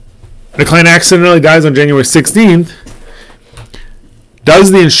what the client accidentally dies on January 16th,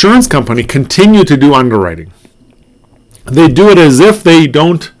 does the insurance company continue to do underwriting? They do it as if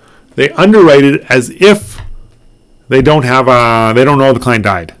they underwrite it as if they don't know the client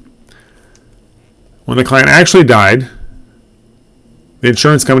died. When the client actually died, the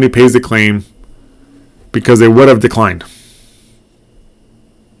insurance company pays the claim because they would have declined.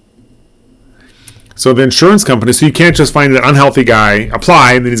 So the insurance company, so you can't just find an unhealthy guy,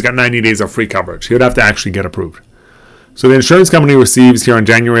 apply, and then he's got 90 days of free coverage. He would have to actually get approved. So the insurance company receives here on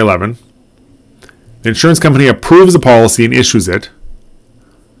January 11. The insurance company approves the policy and issues it.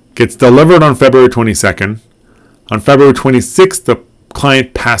 Gets delivered on February 22nd. On February 26th, the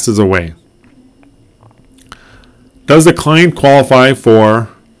client passes away. Does the client qualify for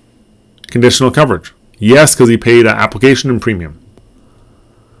conditional coverage? Yes, because he paid an application and premium.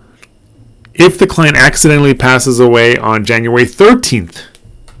 If the client accidentally passes away on January 13th,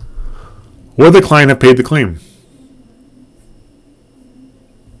 would the client have paid the claim?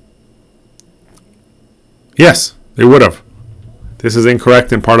 Yes, they would have. This is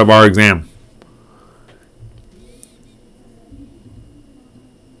incorrect and part of our exam.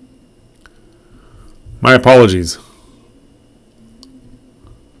 My apologies.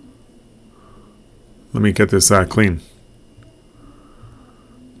 Let me get this clean.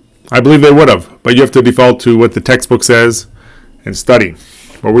 I believe they would have, but you have to default to what the textbook says and study.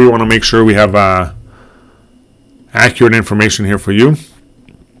 But we want to make sure we have accurate information here for you.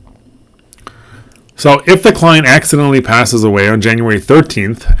 So if the client accidentally passes away on January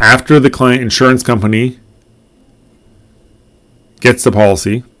 13th, after the client insurance company gets the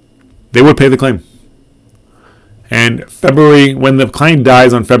policy, they would pay the claim. And when the client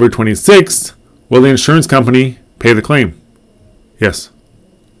dies on February 26th, will the insurance company pay the claim? Yes.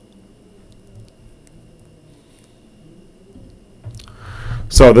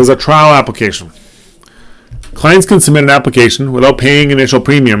 So there's a trial application. Clients can submit an application without paying initial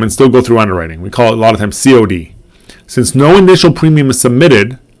premium and still go through underwriting. We call it a lot of times COD. Since no initial premium is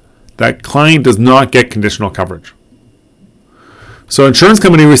submitted, that client does not get conditional coverage. So insurance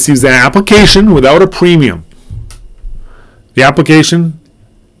company receives the application without a premium. The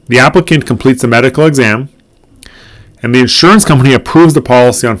applicant completes the medical exam, and the insurance company approves the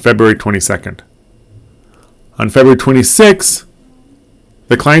policy on February 22nd. On February 26th,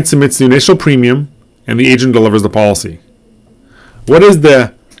 the client submits the initial premium, and the agent delivers the policy. What is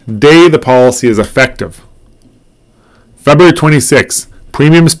the day the policy is effective? February 26th,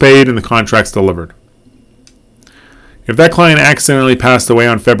 premiums paid and the contract's delivered. If that client accidentally passed away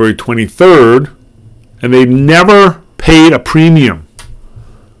on February 23rd, and they never paid a premium,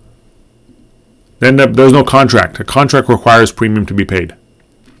 then there's no contract. A contract requires premium to be paid.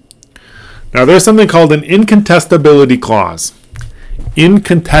 Now there's something called an incontestability clause.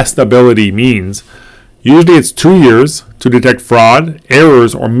 Incontestability means usually it's 2 years to detect fraud,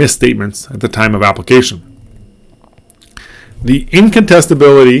 errors, or misstatements at the time of application. The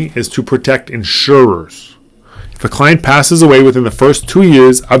incontestability is to protect insurers. If a client passes away within the first 2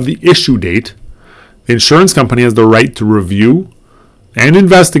 years of the issue date, the insurance company has the right to review and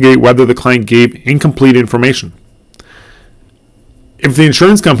investigate whether the client gave incomplete information. If the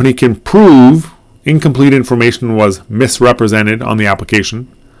insurance company can prove incomplete information was misrepresented on the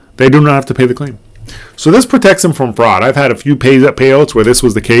application, they do not have to pay the claim. So this protects them from fraud. I've had a few payouts where this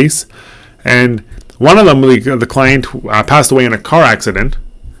was the case, and one of them, the client passed away in a car accident,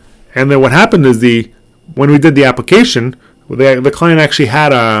 and then what happened is when we did the application, the client actually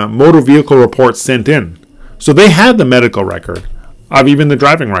had a motor vehicle report sent in. So they had the medical record of even the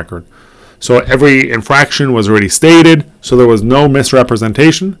driving record. So every infraction was already stated, so there was no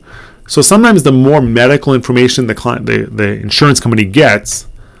misrepresentation. So sometimes the more medical information the insurance company gets,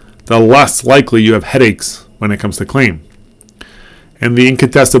 the less likely you have headaches when it comes to claim. And the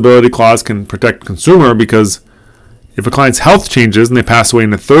incontestability clause can protect the consumer because if a client's health changes and they pass away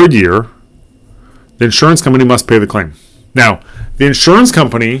in the 3rd year, the insurance company must pay the claim. Now, the insurance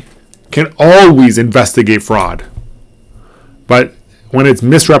company can always investigate fraud, but when it's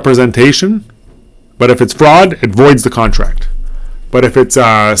misrepresentation, but if it's fraud, it voids the contract. But if it's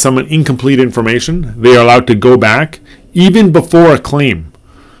some incomplete information, they are allowed to go back even before a claim.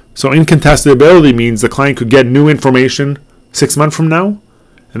 So incontestability means the client could get new information 6 months from now,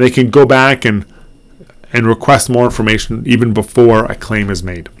 and they can go back and request more information even before a claim is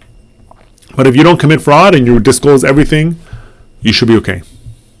made. But if you don't commit fraud and you disclose everything, you should be okay.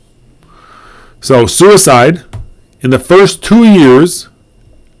 So suicide, in the first 2 years,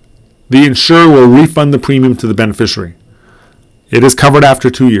 the insurer will refund the premium to the beneficiary. It is covered after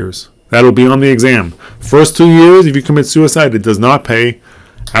 2 years. That'll be on the exam. First 2 years, if you commit suicide, it does not pay.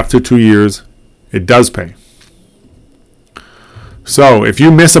 After 2 years, it does pay. So if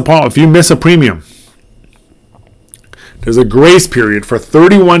you miss a premium, there's a grace period for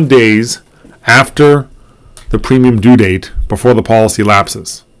 31 days after the premium due date before the policy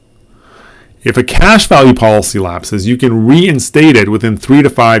lapses. If a cash value policy lapses, you can reinstate it within 3 to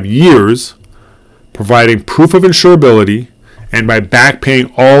 5 years, providing proof of insurability and by back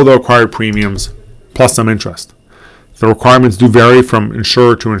paying all the required premiums plus some interest. The requirements do vary from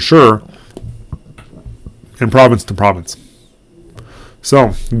insurer to insurer and province to province.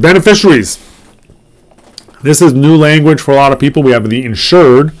 So, beneficiaries. This is new language for a lot of people. We have the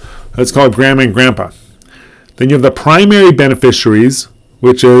insured, that's called grandma and grandpa. Then you have the primary beneficiaries,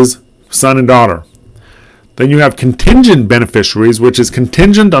 which is son and daughter. Then you have contingent beneficiaries, which is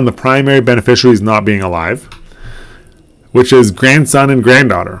contingent on the primary beneficiaries not being alive, which is grandson and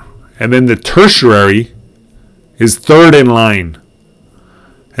granddaughter. And then the tertiary is third in line.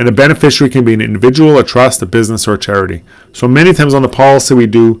 And a beneficiary can be an individual, a trust, a business, or a charity. So many times on the policy we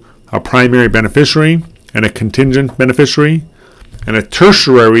do a primary beneficiary and a contingent beneficiary, and a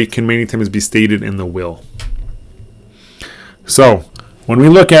tertiary can many times be stated in the will. So when we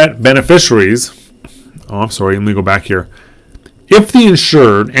look at beneficiaries, let me go back here. If the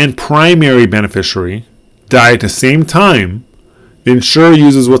insured and primary beneficiary die at the same time, the insurer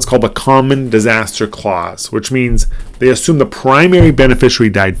uses what's called a common disaster clause, which means they assume the primary beneficiary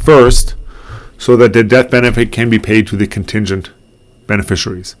died first so that the death benefit can be paid to the contingent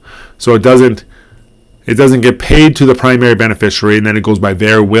beneficiaries. So it doesn't get paid to the primary beneficiary and then it goes by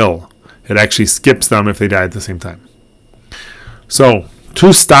their will. It actually skips them if they die at the same time. So,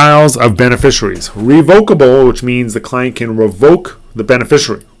 2 styles of beneficiaries. Revocable, which means the client can revoke the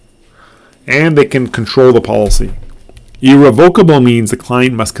beneficiary and they can control the policy. Irrevocable means the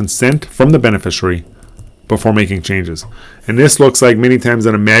client must consent from the beneficiary before making changes. And this looks like many times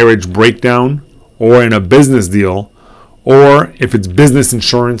in a marriage breakdown or in a business deal, or if it's business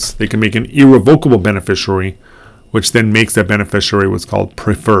insurance, they can make an irrevocable beneficiary, which then makes that beneficiary what's called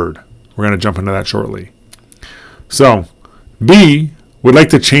preferred. We're going to jump into that shortly. So, B would like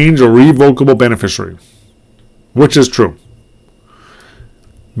to change a revocable beneficiary, which is true.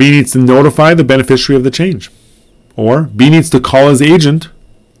 B needs to notify the beneficiary of the change. Or B needs to call his agent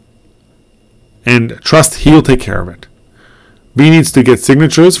and trust he'll take care of it. B needs to get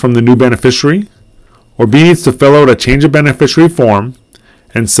signatures from the new beneficiary. Or B needs to fill out a change of beneficiary form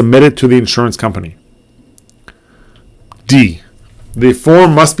and submit it to the insurance company. D. The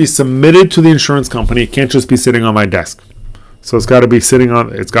form must be submitted to the insurance company. It can't just be sitting on my desk. So it's got to be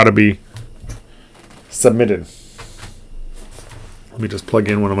submitted. Let me just plug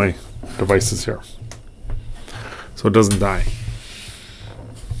in one of my devices here so it doesn't die.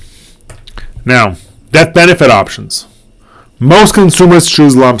 Now, death benefit options. Most consumers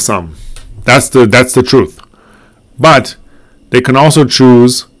choose lump sum. That's the truth. But they can also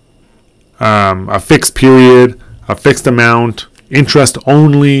choose a fixed period, a fixed amount, interest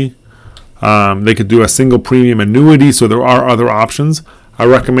only. They could do a single premium annuity, so there are other options. I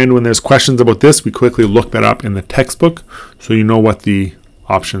recommend when there's questions about this, we quickly look that up in the textbook so you know what the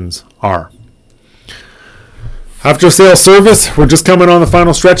options are. After sales service, we're just coming on the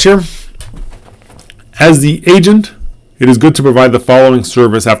final stretch here. As the agent, it is good to provide the following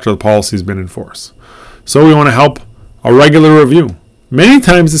service after the policy has been in force. So we want to help a regular review. Many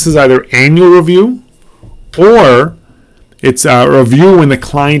times this is either annual review or it's a review when the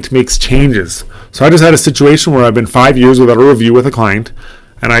client makes changes. So I just had a situation where I've been 5 years without a review with a client,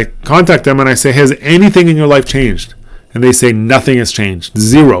 and I contact them and I say, has anything in your life changed? And they say, nothing has changed,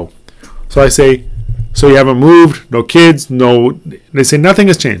 0. So I say, so you haven't moved, no kids, no, they say nothing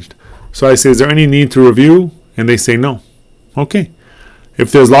has changed. So I say, is there any need to review? And they say no. Okay.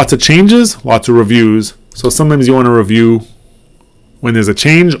 If there's lots of changes, lots of reviews. So sometimes you want to review when there's a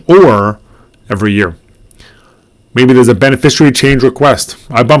change or every year. Maybe there's a beneficiary change request.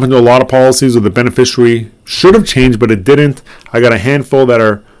 I bump into a lot of policies where the beneficiary should have changed, but it didn't. I got a handful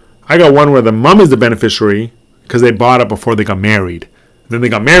I got one where the mom is the beneficiary because they bought it before they got married. Then they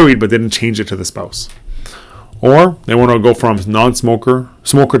got married, but didn't change it to the spouse. Or they want to go from smoker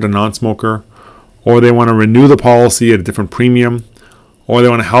to non-smoker. Or they want to renew the policy at a different premium. Or they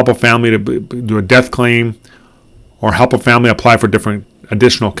want to help a family to do a death claim. Or help a family apply for different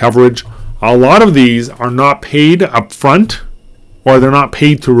additional coverage. A lot of these are not paid up front, or they're not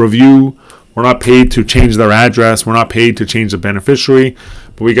paid to review. We're not paid to change their address. We're not paid to change the beneficiary.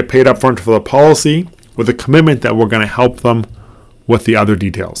 But we get paid up front for the policy with a commitment that we're going to help them with the other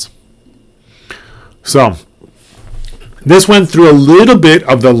details. So this went through a little bit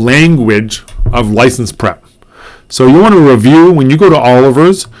of the language of license prep. So you want to review, when you go to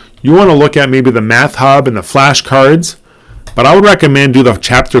Oliver's, you want to look at maybe the Math Hub and the flashcards, but I would recommend do the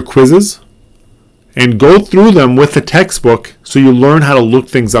chapter quizzes and go through them with the textbook so you learn how to look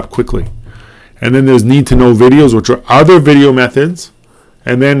things up quickly. And then there's need to know videos, which are other video methods,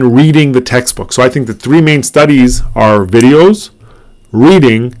 and then reading the textbook. So I think the three main studies are videos,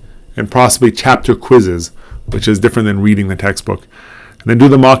 reading, and possibly chapter quizzes, which is different than reading the textbook. And then do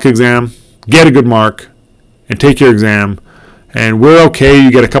the mock exam, get a good mark, and take your exam. And we're okay,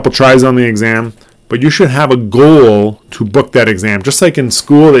 you get a couple tries on the exam, but you should have a goal to book that exam. Just like in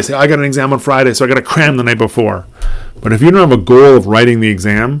school, they say, I got an exam on Friday, so I got to cram the night before. But if you don't have a goal of writing the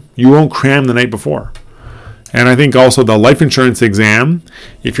exam, you won't cram the night before. And I think also the life insurance exam,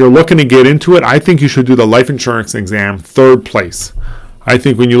 if you're looking to get into it, I think you should do the life insurance exam third place. I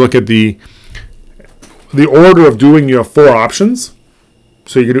think when you look at the order of doing, you have four options.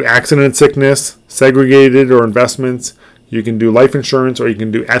 So you can do accident and sickness, segregated or investments. You can do life insurance, or you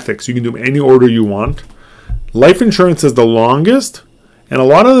can do ethics. You can do any order you want. Life insurance is the longest, and a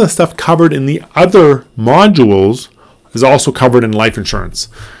lot of the stuff covered in the other modules is also covered in life insurance.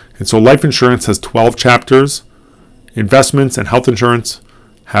 And so life insurance has 12 chapters. Investments and health insurance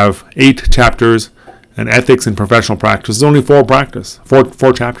have 8 chapters. And ethics and professional practice is only 4 chapters.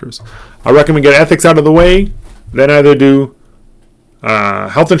 I recommend get ethics out of the way, then either do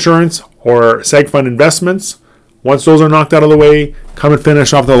health insurance or seg fund investments. Once those are knocked out of the way, come and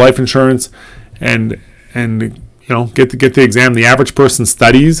finish off the life insurance, and get the exam. The average person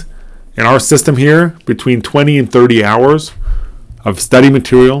studies in our system here between 20 and 30 hours of study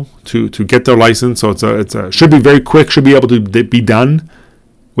material to get their license. So it should be very quick. Should be able to be done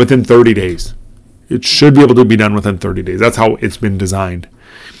within 30 days. It should be able to be done within 30 days. That's how it's been designed.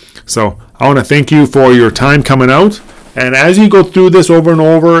 So I want to thank you for your time coming out. And as you go through this over and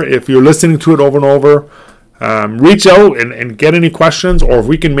over, if you're listening to it over and over, reach out and get any questions, or if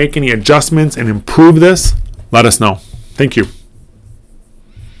we can make any adjustments and improve this, let us know. Thank you.